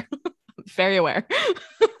aware, very aware.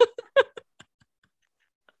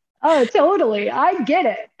 Oh, totally. I get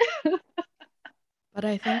it. But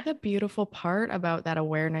I think the beautiful part about that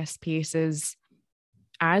awareness piece is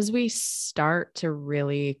as we start to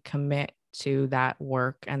really commit to that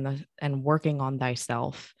work and working on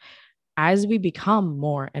thyself, as we become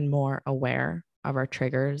more and more aware of our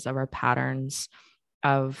triggers, of our patterns,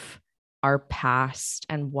 of our past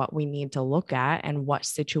and what we need to look at and what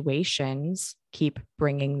situations keep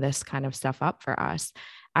bringing this kind of stuff up for us.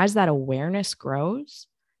 As that awareness grows,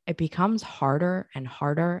 it becomes harder and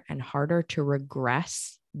harder and harder to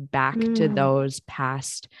regress back to Mm, those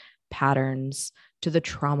past patterns, to the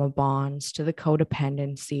trauma bonds, to the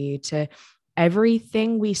codependency, to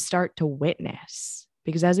everything we start to witness.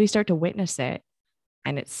 Because as we start to witness it,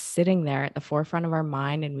 and it's sitting there at the forefront of our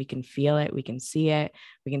mind, and we can feel it, we can see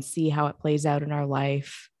how it plays out in our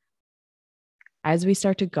life. As we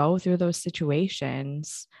start to go through those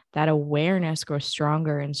situations, that awareness grows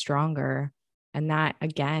stronger and stronger. And that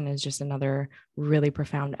again is just another really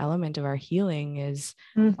profound element of our healing is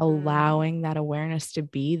mhm. allowing that awareness to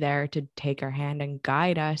be there to take our hand and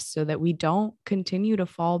guide us so that we don't continue to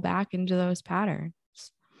fall back into those patterns.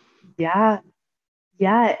 Yeah.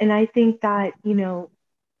 Yeah. And I think that,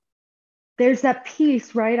 there's that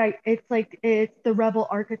piece, right? It's like it's the rebel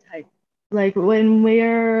archetype. Like when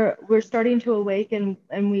we're starting to awaken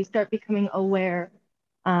and we start becoming aware.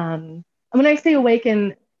 And when I say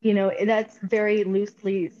awaken, that's very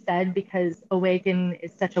loosely said because awaken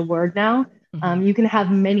is such a word now. Mm-hmm. You can have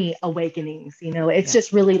many awakenings, it's Yeah.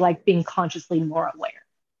 just really like being consciously more aware,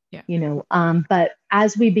 Yeah. But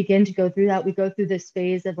as we begin to go through that, we go through this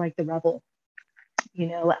phase of like the rebel, you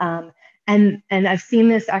know and I've seen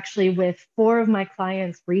this actually with four of my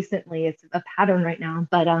clients recently. It's a pattern right now,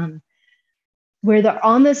 but where they're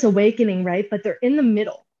on this awakening, right, but they're in the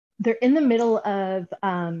middle of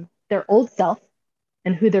their old self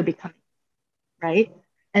and who they're becoming, right?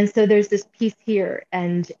 And so there's this piece here,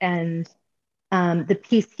 and the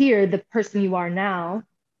piece here, the person you are now,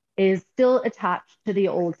 is still attached to the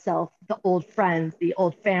old self, the old friends, the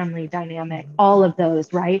old family dynamic, Mm-hmm. all of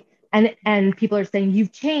those, right? And people are saying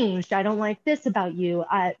you've changed. I don't like this about you.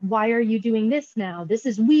 Why are you doing this now? This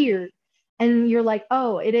is weird. And you're like,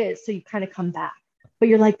 oh, it is. So you kind of come back, but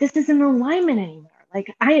you're like, this isn't alignment anymore. Like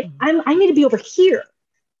Mm-hmm. I need to be over here,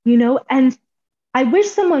 And I wish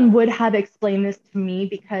someone would have explained this to me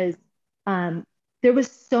because um, there was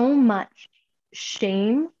so much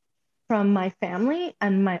shame from my family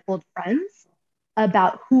and my old friends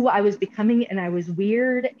about who I was becoming, and I was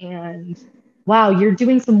weird. And wow, you're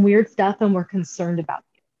doing some weird stuff, and we're concerned about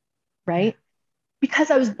you, Yeah. right?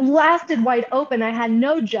 Because I was blasted wide open. I had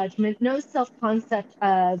no judgment, no self concept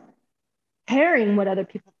of caring what other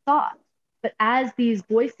people thought. But as these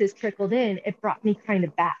voices trickled in, it brought me kind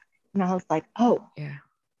of back. And I was like, oh, Yeah.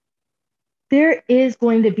 there is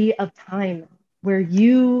going to be a time where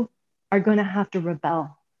you are going to have to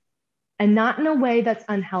rebel, and not in a way that's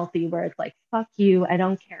unhealthy where it's like fuck you, I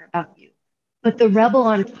don't care about you. But the rebel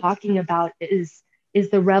I'm talking about is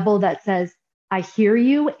the rebel that says I hear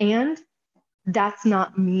you, and that's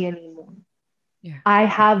not me anymore. Yeah. I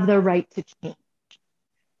have the right to change.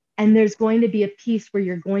 And there's going to be a piece where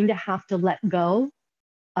you're going to have to let go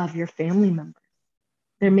of your family members.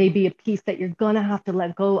 There may be a piece that you're going to have to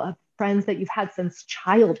let go of friends that you've had since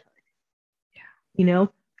childhood, Yeah. you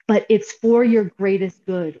know, but it's for your greatest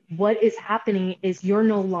good. What is happening is you're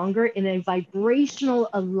no longer in a vibrational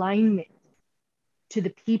alignment to the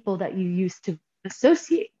people that you used to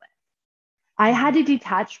associate with. I Mm-hmm. had to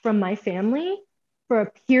detach from my family for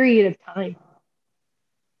a period of time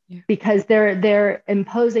Yeah. because their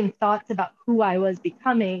imposing thoughts about who I was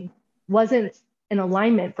becoming wasn't in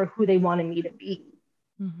alignment for who they wanted me to be.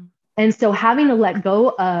 Mm-hmm. And so having to let go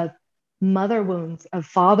of mother wounds, of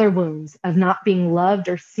father wounds, of not being loved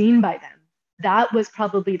or seen by them, that was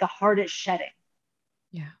probably the hardest shedding,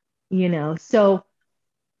 Yeah. So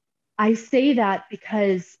I say that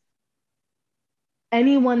because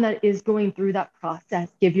anyone that is going through that process,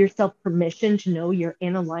 give yourself permission to know you're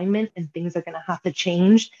in alignment and things are going to have to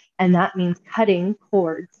change. And that means cutting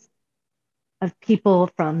cords of people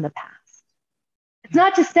from the past. It's Yeah.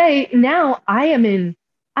 not to say now I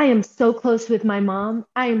am so close with my mom.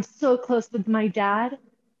 I am so close with my dad.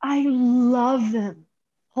 I love them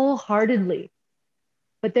wholeheartedly.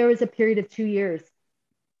 But there was a period of 2 years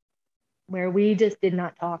where we just did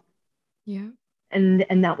not talk. Yeah.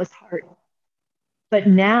 And that was hard. But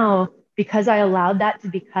now, because I allowed that to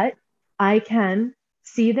be cut, I can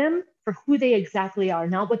see them for who they exactly are,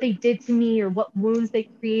 not what they did to me or what wounds they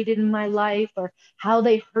created in my life or how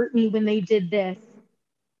they hurt me when they did this.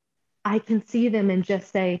 I can see them and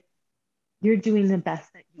just say, you're doing the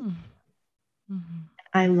best that you can. Mm-hmm.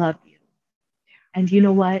 I love you. And you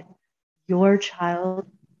know what? Your child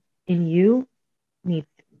in you needs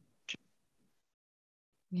to.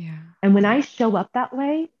 Yeah. And when I show up that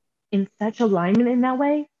way, in such alignment in that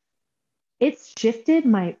way, it's shifted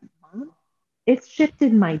my mom, it's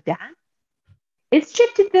shifted my dad, it's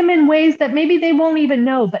shifted them in ways that maybe they won't even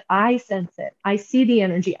know, but I sense it. I see the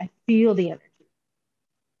energy, I feel the energy.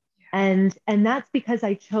 And that's because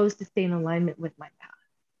I chose to stay in alignment with my path.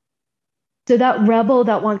 So that rebel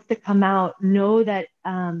that wants to come out, know that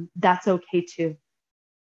that's okay too.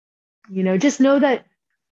 Just know that,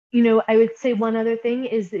 I would say one other thing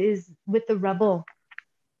is with the rebel,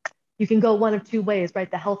 you can go one of two ways, right?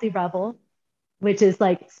 The healthy rebel, which is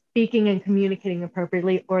like speaking and communicating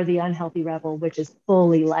appropriately, or the unhealthy rebel, which is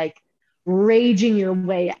fully like raging your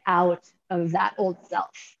way out of that old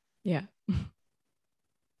self. Yeah.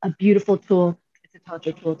 A beautiful tool, it's a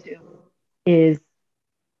tantra tool too, is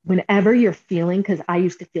whenever you're feeling, because I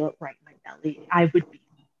used to feel it right in my belly, I would be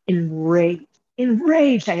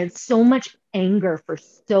enraged. I had so much anger for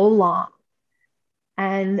so long.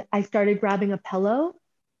 And I started grabbing a pillow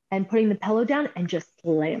and putting the pillow down and just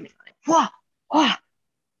slamming on it. Wah, wah.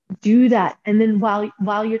 Do that. And then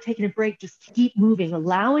while you're taking a break, just keep moving,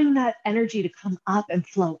 allowing that energy to come up and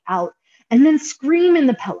flow out. And then scream in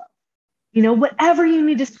the pillow. Whatever you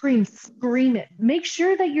need to scream it. Make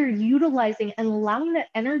sure that you're utilizing and allowing that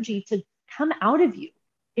energy to come out of you.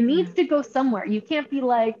 It needs to go somewhere. You can't be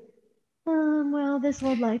like, well, this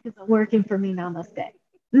old life isn't working for me. Namaste.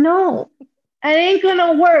 No, it ain't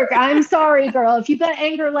gonna work. I'm sorry, girl. If you got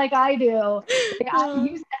anger like I do, like I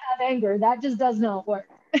used to have anger, that just does not work.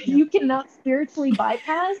 You cannot spiritually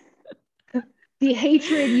bypass the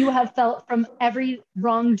hatred you have felt from every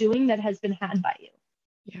wrongdoing that has been had by you.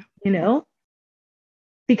 Yeah.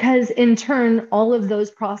 Because in turn, all of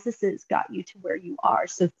those processes got you to where you are.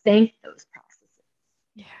 So thank those processes.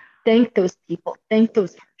 Yeah. Thank those people. Thank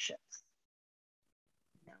those hardships.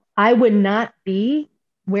 I would not be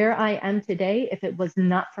where I am today if it was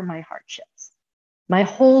not for my hardships. My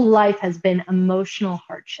whole life has been emotional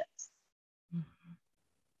hardships. Mm-hmm.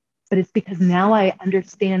 But it's because now I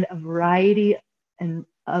understand a variety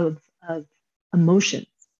of emotions.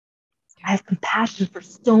 Yeah. I have compassion for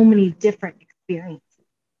so many different experiences.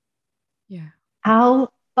 Yeah. How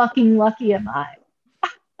fucking lucky am I?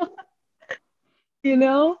 you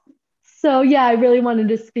know? So yeah, I really wanted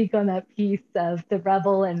to speak on that piece of the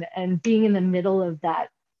rebel and being in the middle of that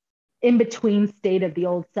in between state of the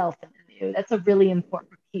old self and the new. That's a really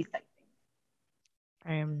important piece, I think.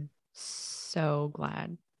 I am so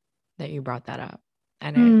glad that you brought that up.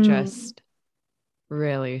 And it just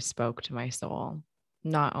really spoke to my soul.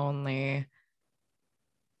 Not only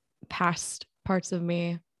past parts of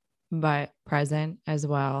me, but present as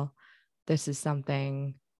well. This is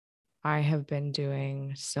something I have been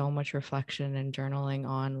doing so much reflection and journaling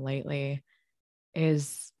on lately.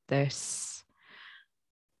 Is this,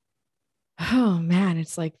 oh man,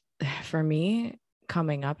 it's like for me,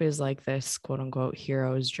 coming up is like this quote unquote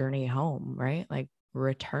hero's journey home, right? Like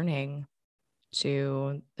returning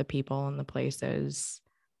to the people and the places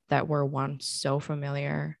that were once so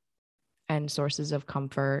familiar and sources of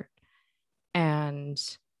comfort, and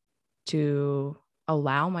to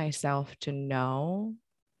allow myself to know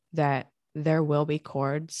that there will be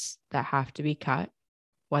cords that have to be cut,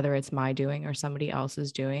 whether it's my doing or somebody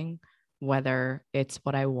else's doing, whether it's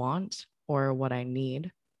what I want or what I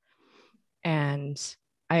need. And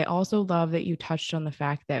I also love that you touched on the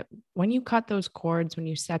fact that when you cut those cords, when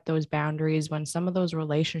you set those boundaries, when some of those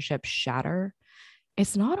relationships shatter,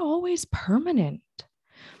 it's not always permanent.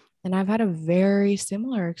 And I've had a very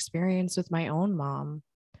similar experience with my own mom.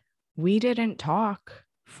 We didn't talk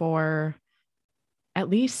for at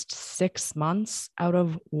least 6 months out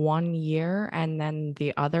of 1 year. And then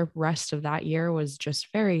the other rest of that year was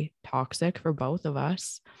just very toxic for both of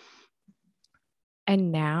us.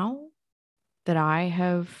 And now that I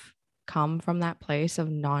have come from that place of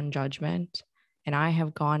non-judgment and I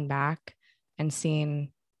have gone back and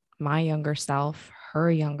seen my younger self, her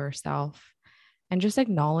younger self, and just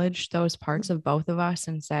acknowledged those parts of both of us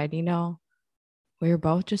and said, we were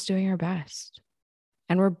both just doing our best.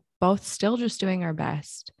 And we're both still just doing our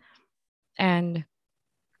best. And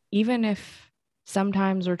even if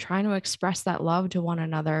sometimes we're trying to express that love to one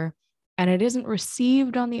another and it isn't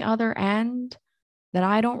received on the other end, that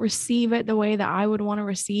I don't receive it the way that I would want to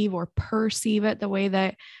receive or perceive it the way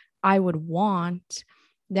that I would want,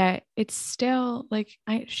 that it's still like,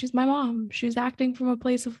 she's my mom. She's acting from a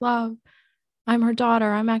place of love. I'm her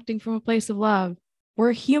daughter. I'm acting from a place of love.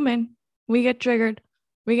 We're human. We get triggered.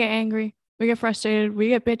 We get angry. We get frustrated. We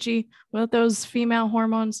get bitchy. We let those female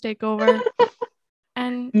hormones take over.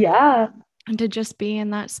 And, Yeah. and to just be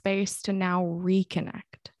in that space to now reconnect.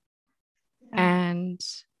 And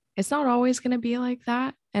it's not always going to be like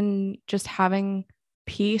that. And just having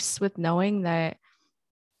peace with knowing that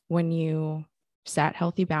when you set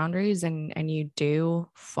healthy boundaries and you do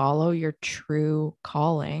follow your true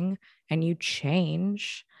calling and you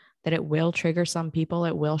change, that it will trigger some people,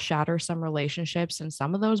 it will shatter some relationships, and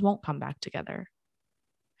some of those won't come back together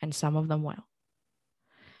and some of them will.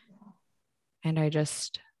 And I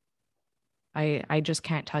just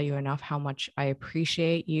can't tell you enough how much I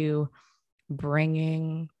appreciate you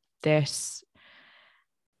bringing this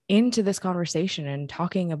into this conversation and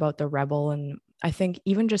talking about the rebel. And I think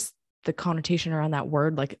even just the connotation around that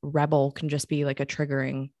word, like rebel, can just be like a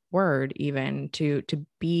triggering word, even to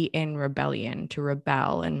be in rebellion, to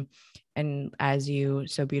rebel. And as you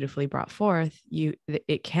so beautifully brought forth,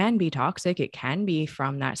 it can be toxic. It can be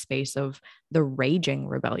from that space of the raging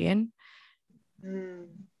rebellion,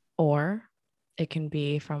 or it can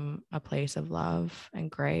be from a place of love and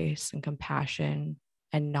grace and compassion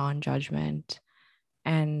and non-judgment.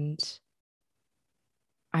 And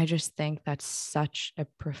I just think that's such a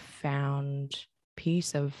profound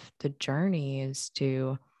piece of the journey, is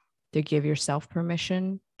to give yourself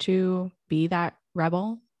permission to be that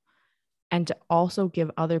rebel, and to also give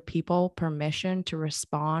other people permission to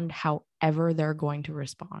respond however they're going to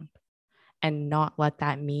respond, and not let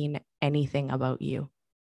that mean anything about you.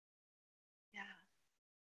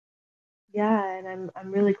 Yeah, and I'm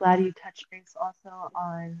really glad you touched base also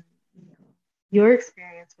on, your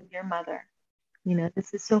experience with your mother.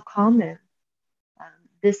 This is so common.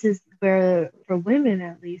 This is where, for women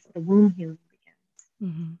at least, the womb healing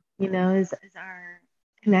begins. Mm-hmm. Is our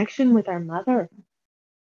connection with our mother.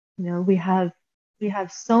 We have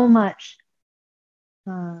so much,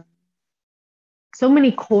 so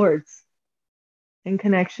many cords and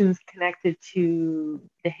connections connected to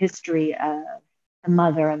the history of the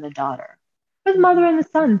mother and the daughter, or the mother and the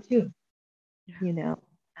son too. And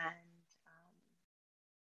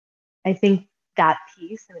I think that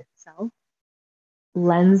piece in itself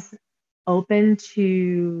lends open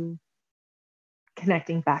to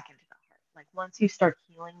connecting back into the heart. Like once you start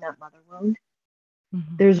healing that mother wound,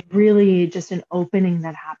 there's really just an opening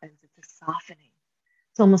that happens. It's a softening.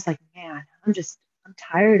 It's almost like, man, I'm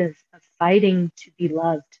tired of fighting to be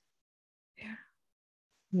loved.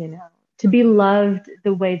 To be loved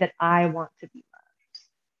the way that I want to be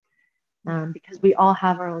loved. Because we all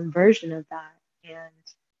have our own version of that. And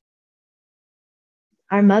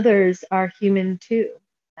our mothers are human too.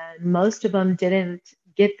 And most of them didn't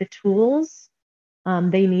get the tools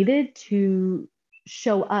they needed to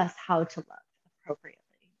show us how to love appropriately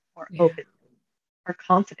or openly or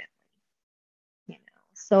confidently.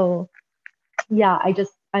 So yeah,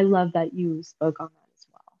 I love that you spoke on that as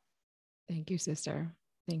well. Thank you, sister.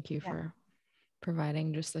 Thank you for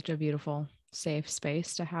providing just such a beautiful, safe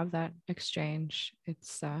space to have that exchange.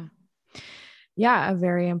 It's a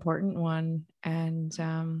very important one. And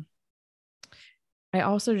I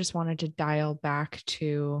also just wanted to dial back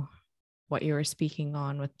to what you were speaking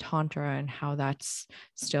on with Tantra and how that's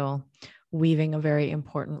still weaving a very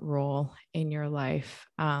important role in your life.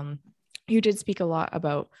 You did speak a lot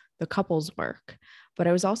about the couples work, but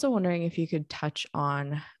I was also wondering if you could touch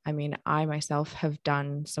on, I myself have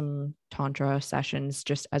done some Tantra sessions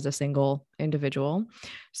just as a single individual.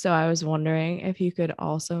 So I was wondering if you could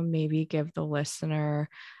also maybe give the listener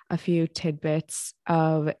a few tidbits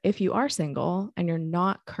of, if you are single and you're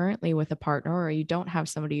not currently with a partner, or you don't have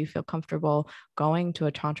somebody you feel comfortable going to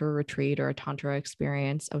a Tantra retreat or a Tantra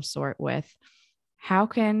experience of sort with, how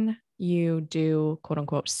can you do quote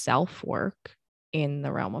unquote self-work in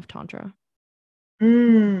the realm of Tantra?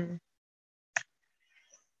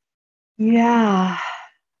 Yeah.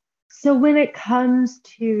 So when it comes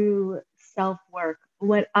to self-work,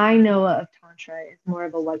 what I know of Tantra is more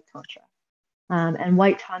of a white Tantra. And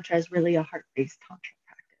white Tantra is really a heart-based Tantra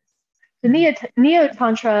practice. So Neo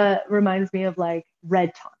Tantra reminds me of like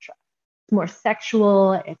red Tantra. It's more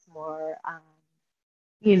sexual. It's more,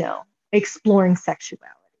 exploring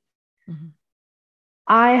sexuality.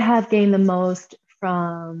 I have gained the most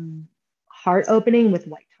from heart opening with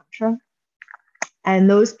white Tantra. And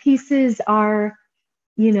those pieces are,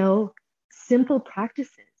 simple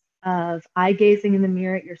practices of eye gazing in the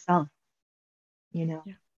mirror at yourself. you know,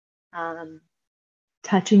 Yeah.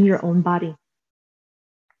 touching your own body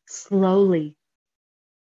slowly,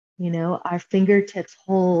 our fingertips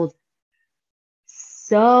hold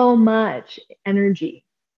so much energy.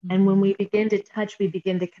 And when we begin to touch, we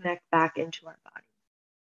begin to connect back into our body,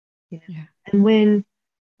 Yeah. And when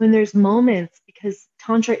there's moments, because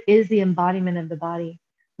Tantra is the embodiment of the body,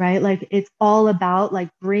 right? Like it's all about like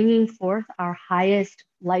bringing forth our highest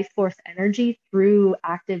life force energy through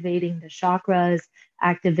activating the chakras,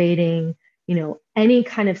 activating, any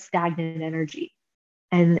kind of stagnant energy.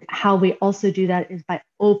 And how we also do that is by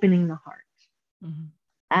opening the heart.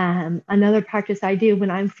 Another practice I do when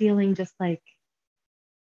I'm feeling just like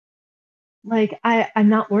I'm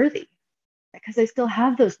not worthy, because I still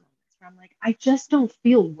have those moments where I'm like, I just don't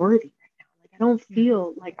feel worthy right now. Like I don't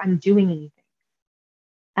feel like I'm doing anything.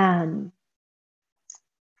 Um,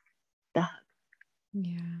 the hug.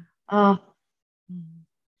 Yeah. Oh,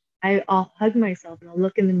 I'll hug myself and I'll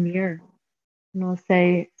look in the mirror and I'll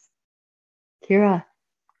say, Kiira,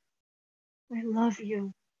 I love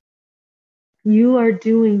you. You are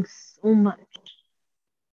doing so much.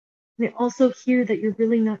 And I also hear that you're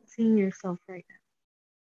really not seeing yourself right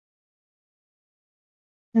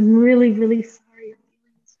now. I'm really, really sorry you're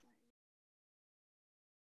feeling this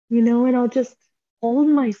way. And I'll just hold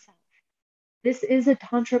myself. This is a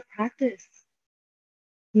Tantra practice.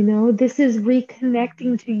 This is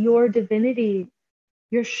reconnecting to your divinity,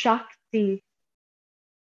 your Shakti,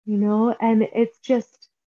 and it's just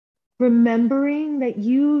remembering that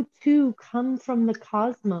you too come from the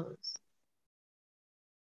cosmos,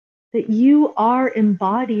 that you are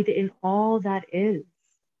embodied in all that is.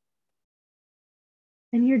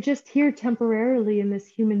 And you're just here temporarily in this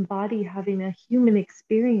human body having a human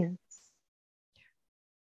experience.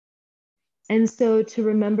 And so to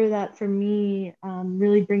remember that for me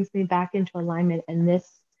really brings me back into alignment. And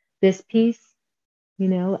this piece,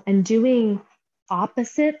 and doing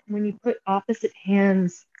opposite, when you put opposite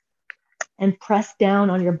hands and press down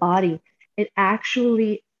on your body, it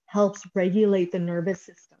actually helps regulate the nervous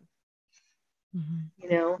system.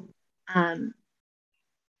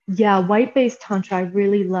 Yeah, white-based tantra I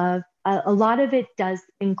really love. A lot of it does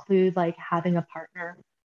include like having a partner,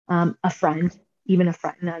 a friend, even a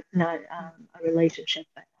friend, not a relationship,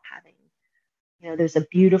 but having, there's a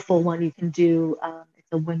beautiful one you can do.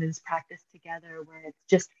 It's a women's practice together where it's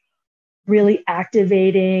just really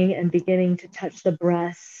activating and beginning to touch the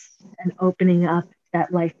breasts and opening up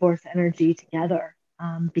that life force energy together.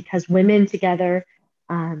 Because women together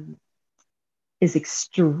is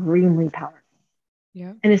extremely powerful.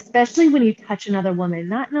 Yeah. And especially when you touch another woman,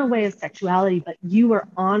 not in a way of sexuality, but you are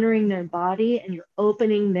honoring their body and you're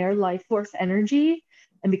opening their life force energy.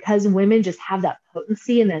 And because women just have that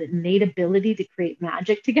potency and that innate ability to create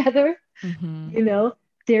magic together,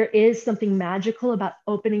 there is something magical about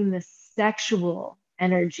opening the sexual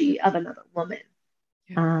energy of another woman.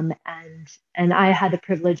 Yeah. And I had the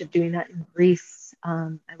privilege of doing that in Greece.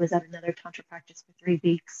 I was at another Tantra practice for 3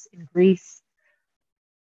 weeks in Greece,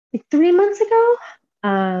 like 3 months ago.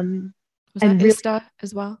 Was that And really, Ista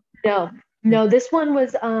as well? no, this one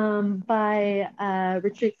was by a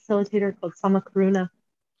retreat facilitator called Sama Karuna.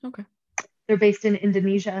 Okay. They're based in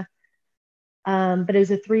Indonesia, but it was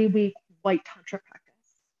a 3-week white tantra practice.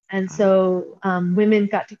 And so women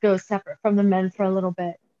got to go separate from the men for a little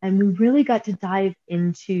bit, and we really got to dive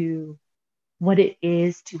into what it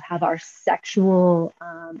is to have our sexual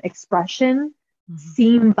expression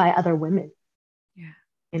seen by other women.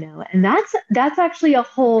 And that's actually a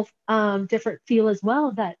whole different feel as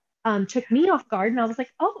well that took me off guard. And I was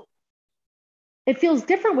like, oh, it feels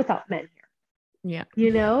different without men here. Yeah.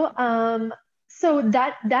 So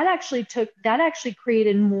that actually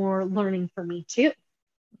created more learning for me too,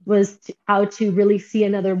 was how to really see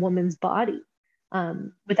another woman's body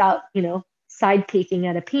without, side peeking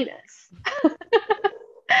at a penis.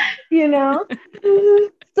 you know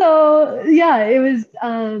so yeah, it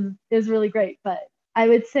was really great. But I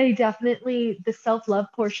would say definitely the self-love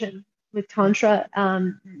portion with tantra,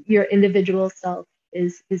 your individual self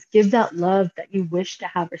is give that love that you wish to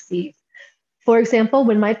have received. For example,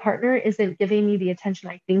 when my partner isn't giving me the attention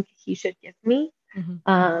I think he should give me,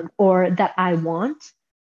 or that I want,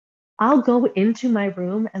 I'll go into my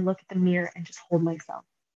room and look at the mirror and just hold myself.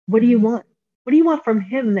 What do you want? What do you want from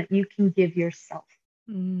him that you can give yourself?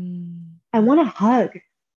 I want a hug.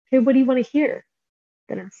 Okay, what do you want to hear?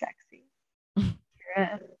 That I'm sexy.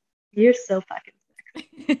 You're so fucking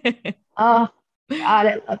sexy. Oh, God,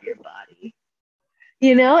 I love your body.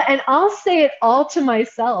 And I'll say it all to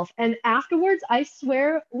myself. And afterwards, I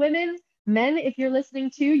swear, women, men, if you're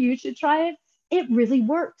listening too, you should try it. It really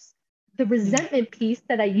works. the resentment piece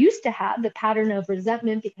that I used to have, the pattern of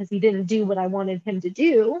resentment because he didn't do what I wanted him to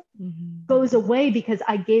do, goes away because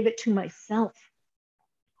I gave it to myself.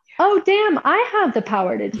 Oh, damn, I have the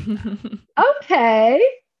power to do that. Okay.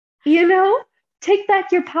 Take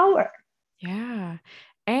back your power. Yeah.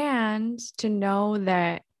 And to know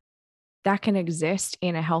that that can exist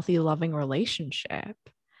in a healthy, loving relationship.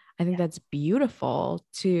 I think that's beautiful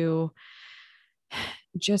to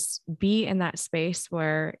just be in that space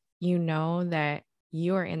where you know that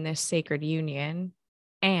you are in this sacred union,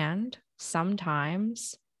 and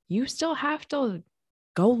sometimes you still have to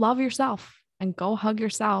go love yourself and go hug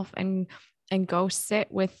yourself and go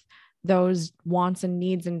sit with those wants and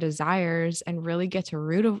needs and desires and really get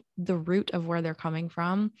to the root of where they're coming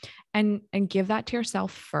from, and give that to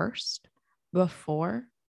yourself first before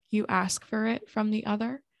you ask for it from the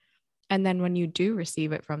other. And then when you do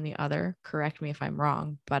receive it from the other, correct me if I'm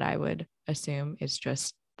wrong, but I would assume it's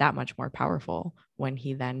just that much more powerful when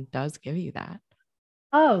he then does give you that.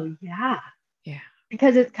 Oh, yeah. Yeah.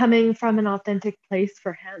 Because it's coming from an authentic place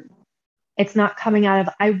for him. It's not coming out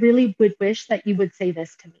of, I really would wish that you would say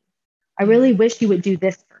this to me. I really wish you would do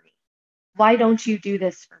this for me. Why don't you do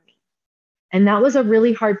this for me? And that was a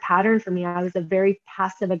really hard pattern for me. I was a very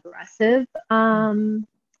passive aggressive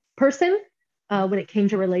person when it came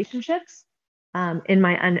to relationships in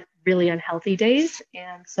my really unhealthy days.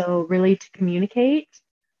 And so really to communicate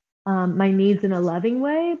my needs in a loving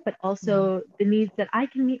way, but also the needs that I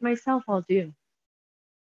can meet myself, I'll do.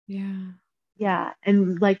 Yeah. Yeah.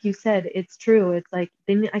 And like you said, it's true. It's like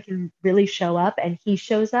then I can really show up and he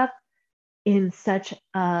shows up in such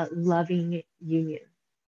a loving union,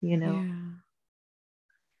 Yeah.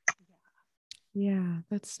 Yeah.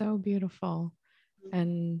 That's so beautiful.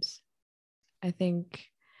 And I think,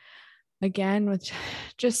 again, with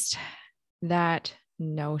just that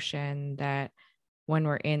notion that when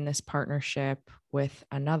we're in this partnership with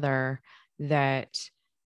another, that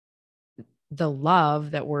the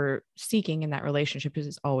love that we're seeking in that relationship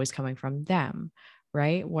is always coming from them,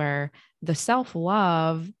 right? Where the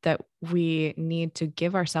self-love that we need to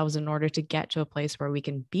give ourselves in order to get to a place where we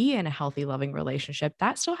can be in a healthy, loving relationship,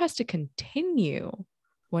 that still has to continue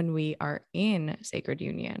when we are in sacred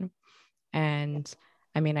union. And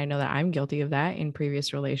I mean, I know that I'm guilty of that in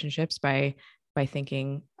previous relationships by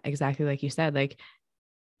thinking exactly like you said, like,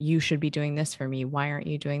 you should be doing this for me. Why aren't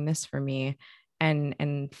you doing this for me?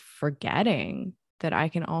 And forgetting that I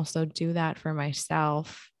can also do that for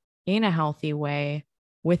myself in a healthy way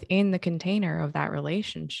within the container of that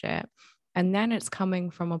relationship. And then it's coming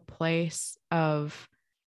from a place of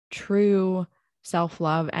true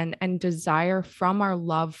self-love and desire from our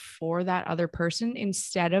love for that other person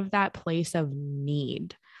instead of that place of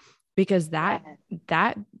need, because that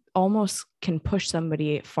almost can push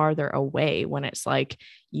somebody farther away when it's like,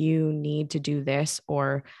 you need to do this,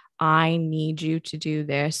 or I need you to do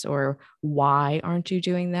this, or why aren't you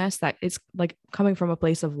doing this? That it's like coming from a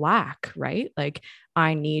place of lack, right? Like,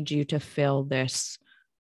 I need you to fill this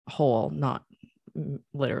hole, not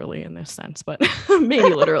literally in this sense, but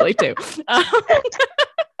maybe literally too.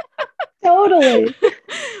 Totally.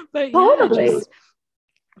 But yeah,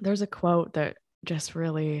 there's a quote that just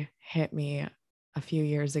really hit me a few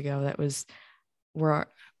years ago that was,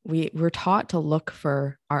 we're taught to look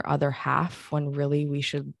for our other half when really we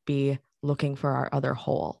should be looking for our other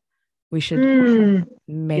whole. We should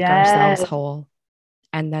make ourselves whole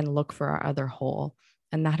and then look for our other whole.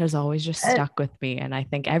 And that has always just stuck with me. And I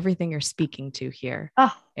think everything you're speaking to here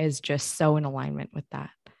is just so in alignment with that.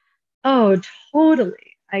 Oh,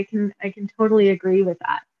 totally. I can totally agree with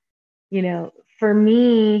that. For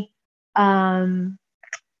me, I've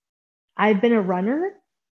been a runner.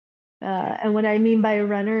 And what I mean by a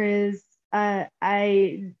runner is I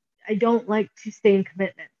don't like to stay in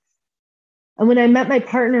commitments. And when I met my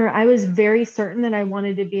partner, I was very certain that I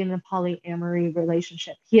wanted to be in a polyamory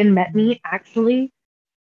relationship. He had met me actually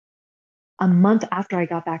a month after I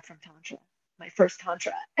got back from Tantra, my first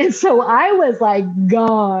Tantra. And so I was like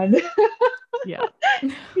gone. Yeah.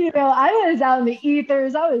 I was out in the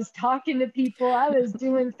ethers. I was talking to people. I was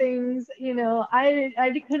doing things,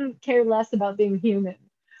 I couldn't care less about being human.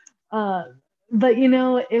 But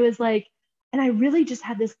it was like, and I really just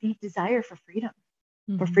had this deep desire for freedom,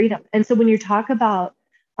 And so when you talk about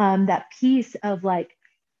that piece of like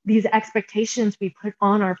these expectations we put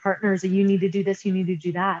on our partners, that you need to do this, you need to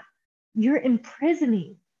do that, you're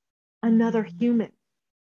imprisoning another human.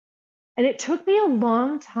 And it took me a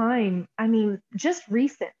long time, I mean, just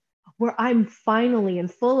recent, where I'm finally in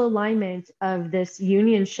full alignment of this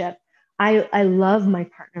unionship. I love my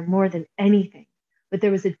partner more than anything, but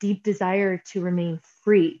there was a deep desire to remain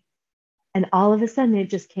free. And all of a sudden it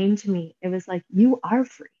just came to me. It was like, you are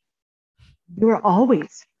free. You are always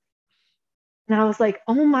free. And I was like,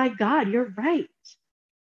 oh my God, you're right.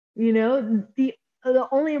 The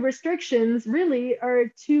only restrictions really are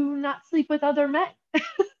to not sleep with other men.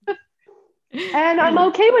 And I'm Yeah.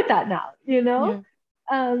 okay with that now, you know?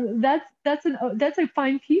 Yeah. That's a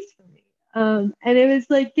fine piece for me. And it was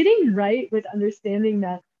like getting right with understanding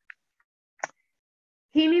that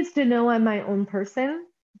he needs to know I'm my own person.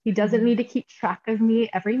 He doesn't need Mhm. to keep track of me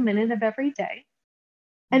every minute of every day.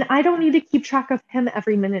 And Mhm. I don't need to keep track of him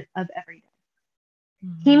every minute of every day.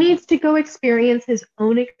 He Mhm. needs to go experience his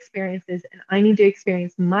own experiences, and I need to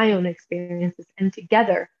experience my own experiences. And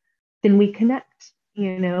together, then we connect.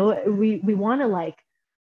 We want to like,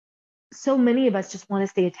 so many of us just want to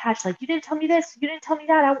stay attached. Like, you didn't tell me this, you didn't tell me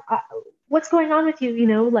that. What's going on with you?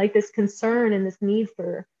 Like this concern and this need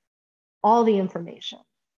for all the information.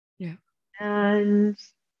 Yeah. And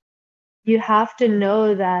you have to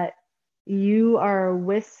know that you are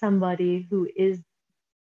with somebody who is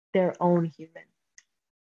their own human,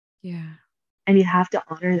 Yeah. and you have to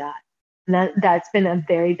honor that. And that's been a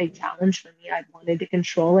very big challenge for me. I've wanted to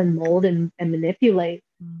control and mold and manipulate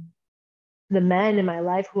Mm. the men in my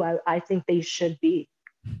life who I think they should be.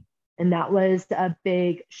 And that was a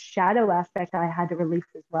big shadow aspect I had to release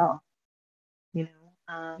as well, you know.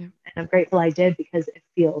 Yeah. And I'm grateful I did, because it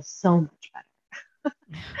feels so much better.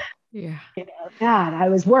 Yeah. God, I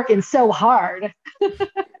was working so hard,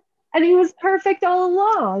 and he was perfect all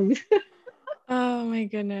along. Oh my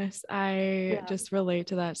goodness. I Yeah. just relate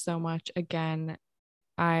to that so much. Again,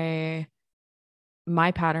 I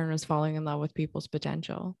my pattern was falling in love with people's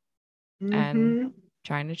potential and Mm-hmm.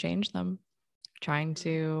 trying to change them, trying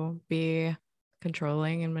to be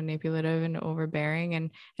controlling and manipulative and overbearing,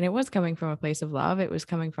 and it was coming from a place of love. It was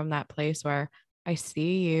coming from that place where I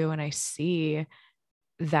see you and I see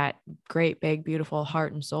that great big beautiful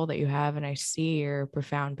heart and soul that you have, and I see your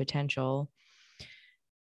profound potential.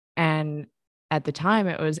 And at the time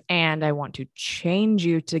it was, and I want to change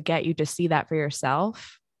you to get you to see that for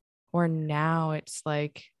yourself. Or now it's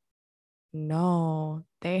like, no,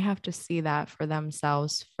 they have to see that for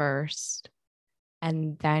themselves first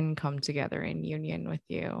and then come together in union with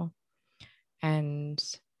you. And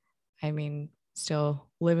I mean, still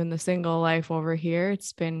living the single life over here,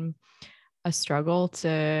 it's been a struggle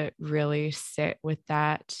to really sit with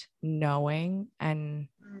that knowing and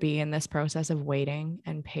be in this process of waiting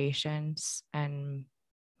and patience and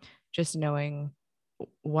just knowing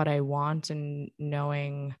what I want and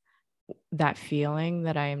knowing that feeling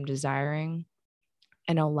that I am desiring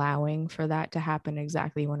and allowing for that to happen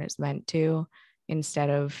exactly when it's meant to, instead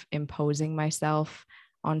of imposing myself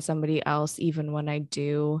on somebody else, even when I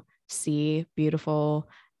do see beautiful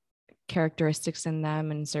characteristics in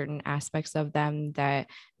them and certain aspects of them that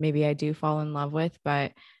maybe I do fall in love with,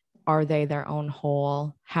 but are they their own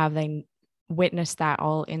whole? Have they witnessed that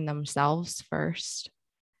all in themselves first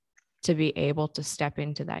to be able to step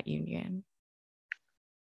into that union?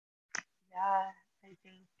 Yeah, I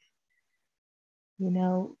think,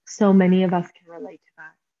 so many of us can relate to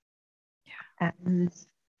that. And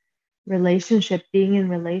being in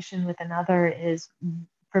relation with another is,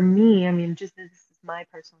 for me, I mean, just this is my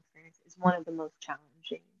personal experience, is one of the most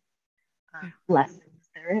challenging Yeah. lessons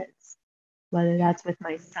there is, whether Yeah. that's with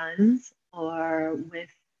my sons or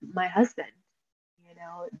with my husband.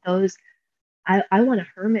 Those, I want to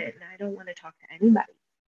hermit and I don't want to talk to anybody.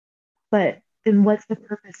 But then what's the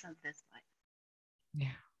purpose of this life?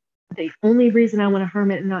 Yeah. The only reason I want to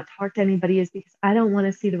hermit and not talk to anybody is because I don't want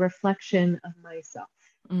to see the reflection of myself,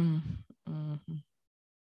 Mm. Mm-hmm.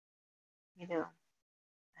 you know.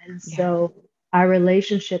 And Yeah. so our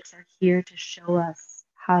relationships are here to show us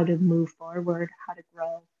how to move forward, how to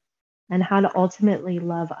grow, and how to ultimately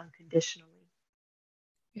love unconditionally.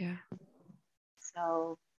 Yeah.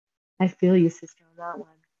 So I feel you, sister, on that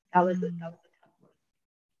one. That Mm. was a tough one.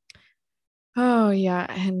 Oh, yeah.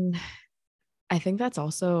 And I think that's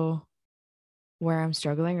also where I'm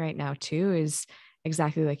struggling right now too, is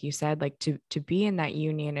exactly like you said, like to be in that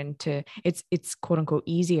union and to it's quote unquote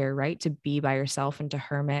easier, right? To be by yourself and to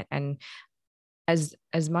hermit. And as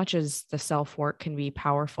much as the self-work can be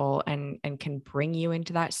powerful and can bring you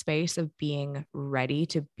into that space of being ready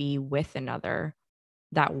to be with another,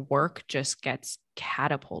 that work just gets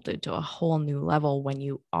catapulted to a whole new level when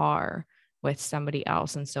you are with somebody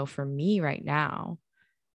else. And so for me right now,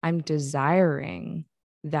 I'm desiring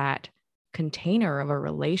that container of a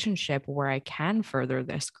relationship where I can further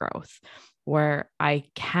this growth, where I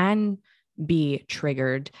can be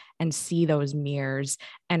triggered and see those mirrors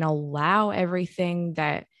and allow everything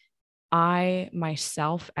that I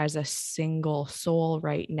myself, as a single soul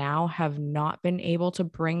right now, have not been able to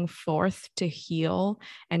bring forth to heal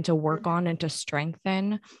and to work on and to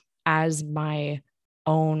strengthen as my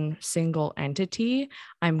own single entity.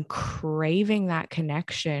 I'm craving that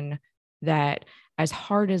connection that, as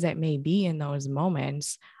hard as it may be in those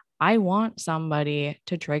moments, I want somebody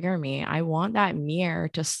to trigger me. I want that mirror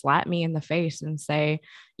to slap me in the face and say,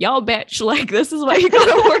 yo, bitch, like, this is what you got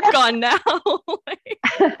to work on now.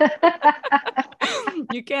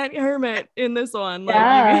 You can't hermit in this one. Like,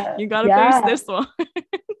 Yeah, you got to face yeah. this one.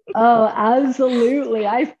 Oh, absolutely.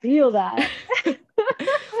 I feel that. So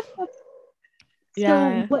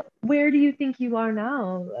Yeah. where do you think you are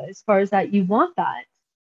now as far as that you want that?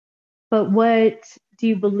 But what do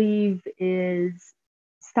you believe is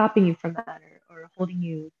stopping you from that or holding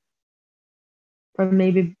you from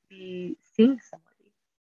maybe be seeing somebody?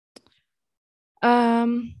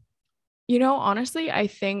 Um, honestly, I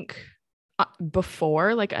think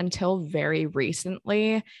before, like until very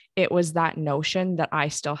recently, it was that notion that I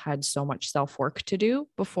still had so much self work to do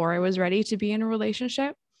before I was ready to be in a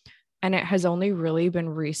relationship. And it has only really been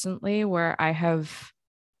recently where I have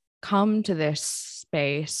come to this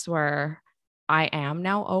space where I am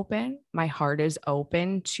now open. My heart is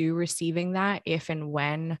open to receiving that if and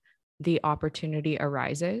when the opportunity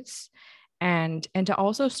arises. And to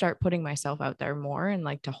also start putting myself out there more and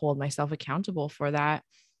like to hold myself accountable for that.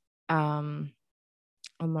 Um,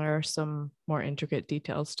 and there are some more intricate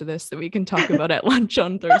details to this that we can talk about at lunch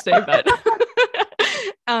on Thursday, but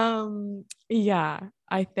yeah,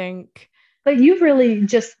 I think But you really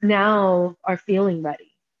just now are feeling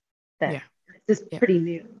ready then. yeah, This is yeah, pretty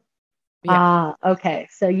new. yeah. Okay.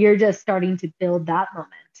 So you're just starting to build that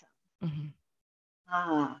momentum.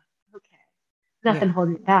 Mhm. Okay. Yeah. Nothing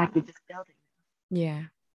holding you back. You're just building. Yeah.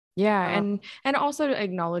 Yeah, Uh, and also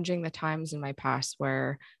acknowledging the times in my past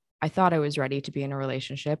where I thought I was ready to be in a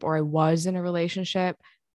relationship or I was in a relationship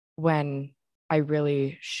when I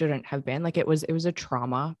really shouldn't have been. Like it was a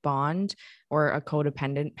trauma bond or a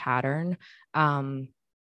codependent pattern. Um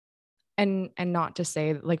and not to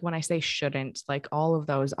say, like, when I say shouldn't, like all of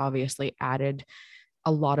those obviously added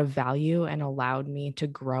a lot of value and allowed me to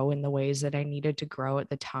grow in the ways that I needed to grow at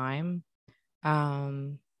the time.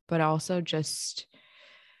 But also just,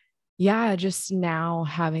 yeah, just now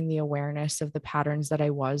having the awareness of the patterns that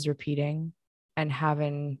I was repeating and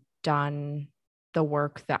having done the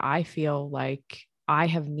work that I feel like I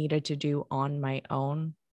have needed to do on my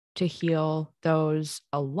own to heal those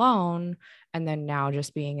alone. And then now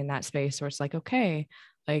just being in that space where it's like, okay,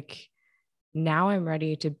 like now I'm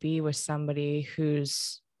ready to be with somebody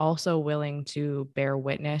who's also willing to bear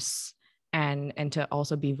witness and to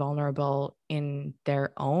also be vulnerable in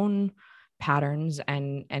their own patterns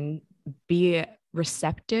and be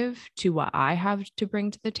receptive to what I have to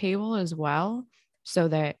bring to the table as well, so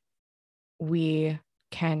that we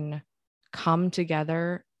can come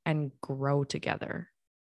together and grow together.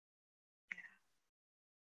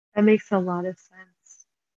 that makes a lot of sense.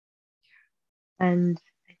 And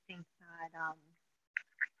I think that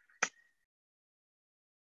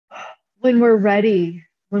when we're ready,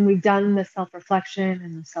 when we've done the self reflection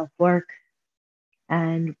and the self work,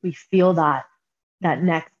 and we feel that that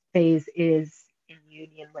next phase is in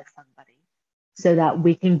union with somebody so that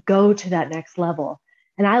we can go to that next level.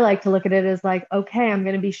 And I like to look at it as like, okay, I'm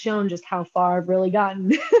going to be shown just how far I've really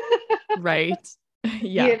gotten. Right.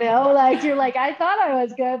 Yeah. Like you're like, I thought I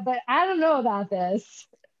was good, but I don't know about this.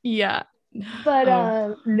 Yeah. But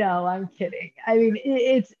Oh, no, I'm kidding. I mean,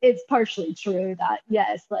 it's partially true that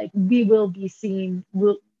yes, like we will be seen.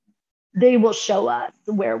 They will show us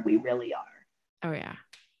where we really are. oh yeah,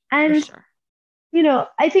 for And sure.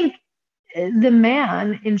 I think the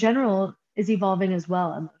man in general is evolving as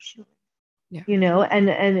well emotionally. Yeah. And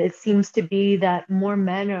it seems to be that more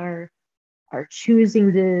men are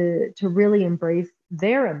choosing to really embrace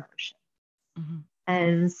their emotion. Mm-hmm.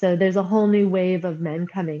 And so there's a whole new wave of men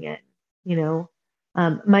coming in, you know.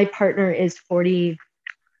 My partner is 46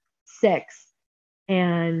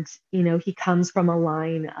 and, he comes from a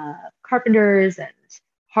line of carpenters and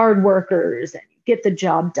hard workers and get the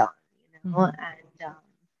job done, Mm-hmm. and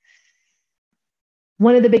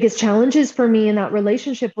one of the biggest challenges for me in that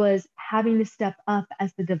relationship was having to step up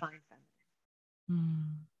as the divine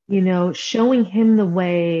Mm. feminine, showing him the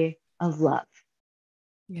way of love.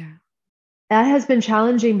 Yeah. That has been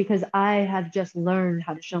challenging because I have just learned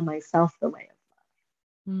how to show myself the way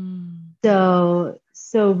of Mm. love.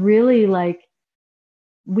 So really, like,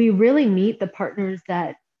 we really meet the partners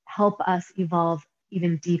that help us evolve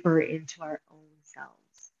even deeper into our own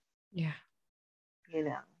selves, Yeah. you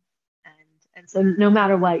know. And And so no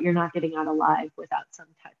matter what, you're not getting out alive without some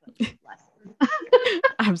type of lesson.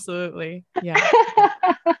 Absolutely. Yeah.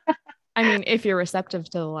 I mean, if you're receptive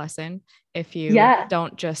to the lesson, if you Yeah,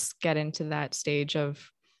 don't just get into that stage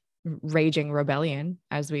of raging rebellion,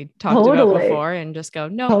 as we talked about totally. before, and just go,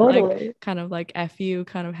 nope, like Totally. kind of like F you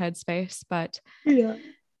kind of headspace. But Yeah.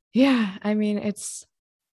 yeah, I mean, it's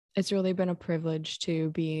really been a privilege to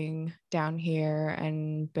being down here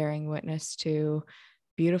and bearing witness to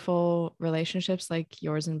beautiful relationships like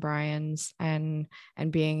yours and Brian's, and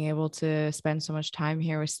being able to spend so much time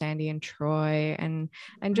here with Sandy and Troy, and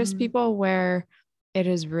just people where it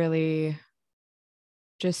has really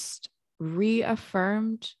just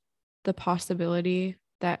reaffirmed the possibility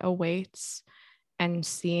that awaits, and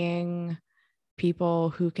seeing people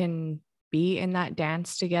who can be in that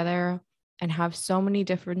dance together and have so many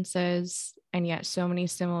differences and yet so many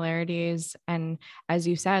similarities, and as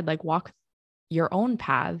you said, like walk your own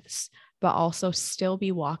paths but also still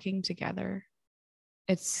be walking together.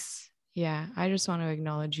 It's yeah, I just want to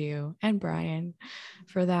acknowledge you and Brian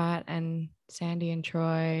for that, and Sandy and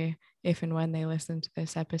Troy, if and when they listen to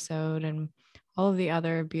this episode, and all of the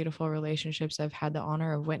other beautiful relationships I've had the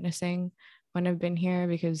honor of witnessing when I've been here.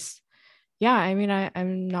 Because yeah, I mean,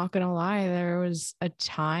 I'm not gonna lie, there was a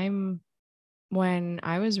time when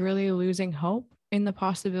I was really losing hope in the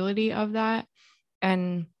possibility of that.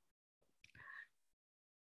 And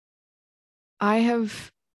I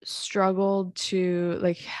have struggled to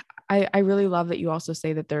like, I really love that you also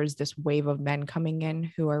say that there's this wave of men coming in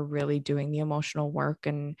who are really doing the emotional work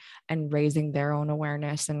and raising their own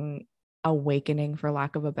awareness and awakening, for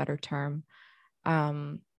lack of a better term.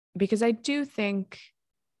 Because I do think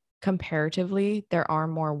comparatively there are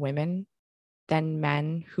more women than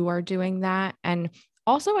men who are doing that. And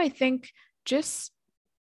also, I think just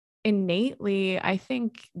innately, I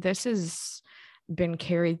think this has been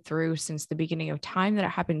carried through since the beginning of time, that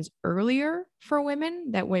it happens earlier for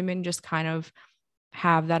women, that women just kind of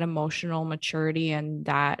have that emotional maturity and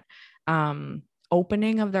that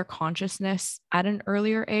opening of their consciousness at an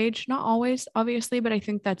earlier age. Not always, obviously, but I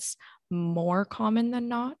think that's more common than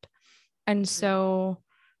not. And so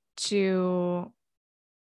to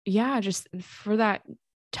yeah, just for that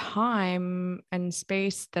time and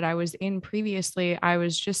space that I was in previously, I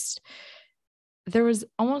was just, there was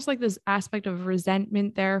almost like this aspect of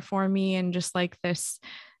resentment there for me, and just like this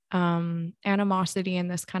animosity, and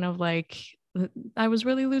this kind of like, I was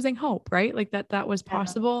really losing hope, right? Like that was Yeah.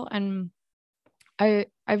 possible. And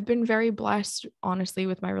I've been very blessed, honestly,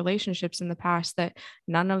 with my relationships in the past, that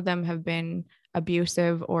none of them have been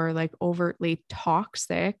abusive or like overtly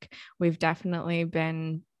toxic. We've definitely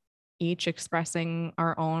been each expressing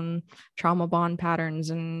our own trauma bond patterns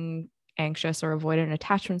and anxious or avoidant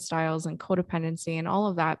attachment styles and codependency and all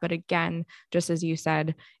of that. But again, just as you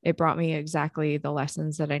said, it brought me exactly the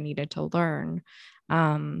lessons that I needed to learn.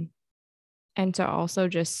 Um, and to also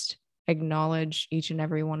just acknowledge each and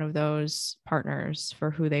every one of those partners for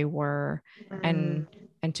who they were, and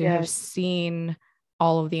and to have Yes. seen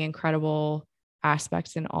all of the incredible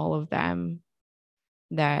aspects in all of them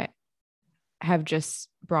that have just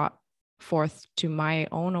brought forth to my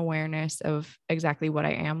own awareness of exactly what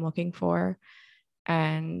I am looking for.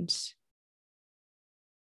 And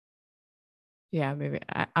yeah, maybe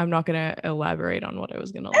I'm not gonna elaborate on what I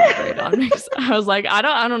was gonna elaborate on, because I was like, I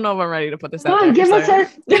don't know if I'm ready to put this Come out on, there. So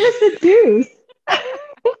give us the juice.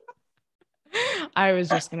 I was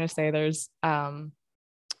just gonna say there's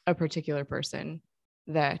a particular person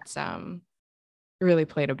that really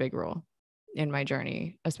played a big role in my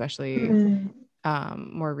journey, especially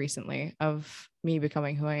more recently, of me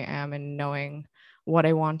becoming who I am and knowing what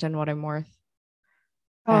I want and what I'm worth.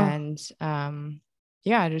 Oh, And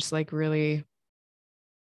yeah, just like really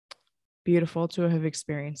beautiful to have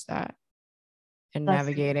experienced that, and blessing.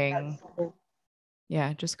 navigating, That's so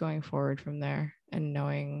yeah, just going forward from there, and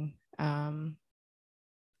knowing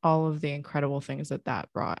all of the incredible things that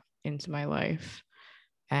that brought into my life.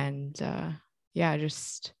 And yeah,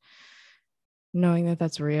 just knowing that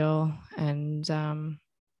that's real. And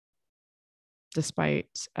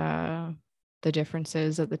despite the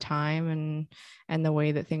differences at the time, and the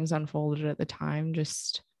way that things unfolded at the time,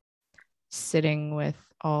 just sitting with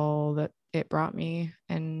all that it brought me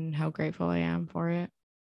and how grateful I am for it.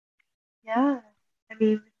 yeah. I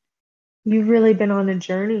mean, you've really been on a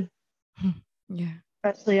journey, Yeah.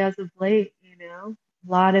 especially as of late, you know,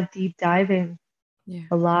 a lot of deep diving, Yeah.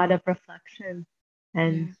 a lot of reflection,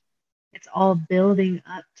 and Yeah. it's all building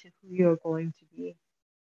up to who you're going to be,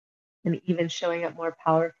 and even showing up more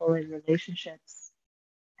powerful in relationships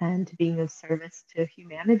and being of service to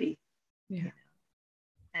humanity, you Yeah. know.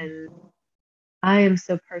 And I am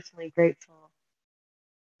so personally grateful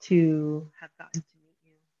to have gotten to meet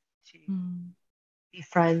you, to be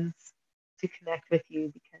friends, to connect with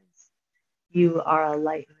you, because you are a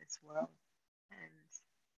light in this world. And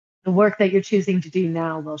the work that you're choosing to do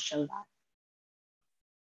now will show that.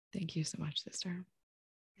 Thank you so much, sister.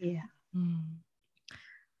 Yeah.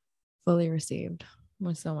 Fully received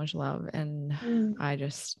with so much love. And I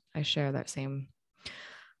share that same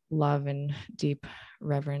love and deep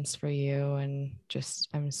reverence for you. And just,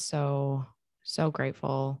 I'm so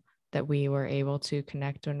grateful that we were able to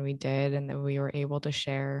connect when we did, and that we were able to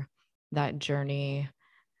share that journey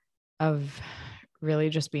of really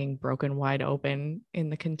just being broken wide open in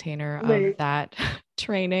the container of that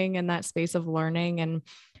training and that space of learning,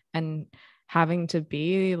 and having to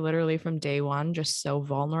be literally from day one just so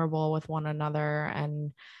vulnerable with one another,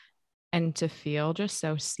 and to feel just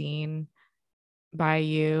so seen by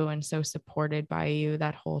you and so supported by you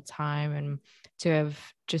that whole time, and to have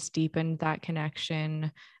just deepened that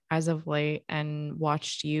connection as of late and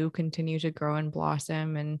watched you continue to grow and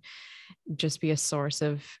blossom and just be a source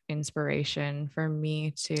of inspiration for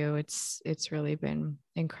me too. It's really been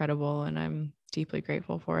incredible, and I'm deeply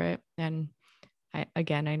grateful for it. And I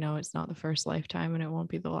know it's not the first lifetime, and it won't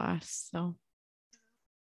be the last. So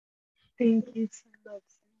thank you so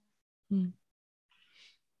much.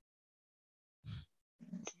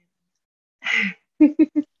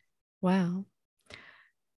 Wow.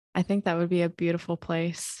 I think that would be a beautiful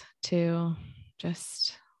place to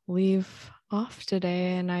just leave off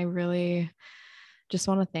today. And I really just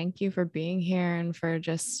want to thank you for being here and for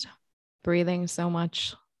just breathing so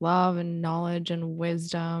much love and knowledge and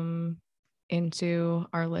wisdom into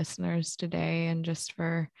our listeners today, and just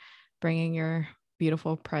for bringing your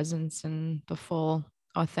beautiful presence and the full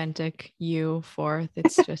authentic you forth.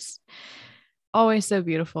 It's just always so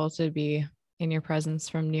beautiful to be in your presence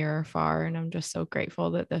from near or far. And I'm just so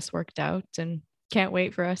grateful that this worked out, and can't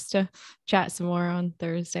wait for us to chat some more on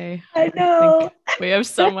Thursday. I know. I think we have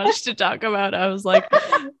so much to talk about. I was like,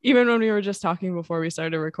 even when we were just talking before we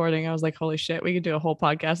started recording, I was like, holy shit, we could do a whole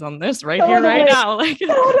podcast on this here, right now. Like,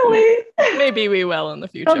 totally. Maybe we will in the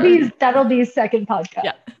future. That'll be second podcast.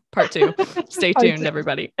 Yeah, part 2. Stay tuned,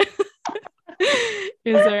 everybody.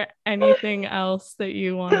 Is there anything else that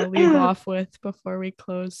you want to leave off with before we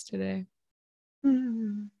close today?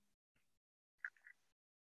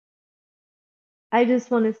 I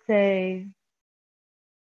just want to say,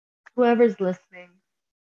 whoever's listening,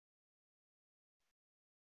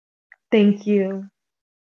 thank you.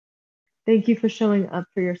 Thank you for showing up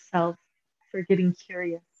for yourself, for getting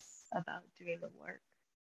curious about doing the work.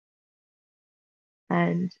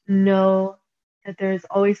 And know that there's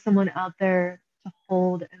always someone out there to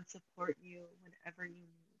hold and support you whenever you need.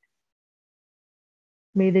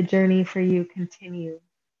 May the journey for you continue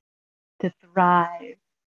to thrive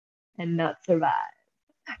and not survive.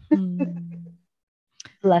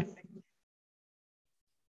 Blessings.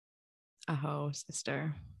 Aho,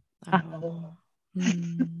 sister. Aho.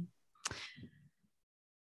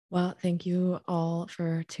 Well, thank you all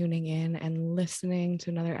for tuning in and listening to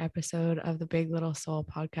another episode of the Big Little Soul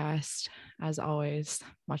podcast. As always,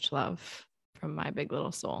 much love from my big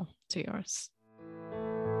little soul to yours.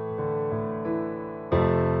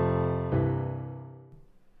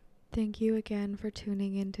 Thank you again for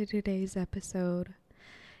tuning into today's episode.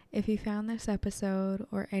 If you found this episode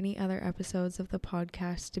or any other episodes of the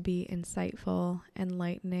podcast to be insightful,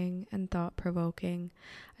 enlightening, and thought-provoking,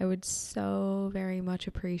 I would so very much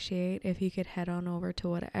appreciate if you could head on over to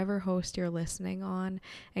whatever host you're listening on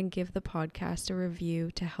and give the podcast a review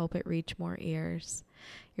to help it reach more ears.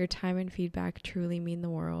 Your time and feedback truly mean the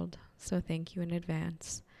world, so thank you in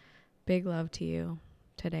advance. Big love to you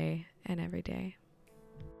today and every day.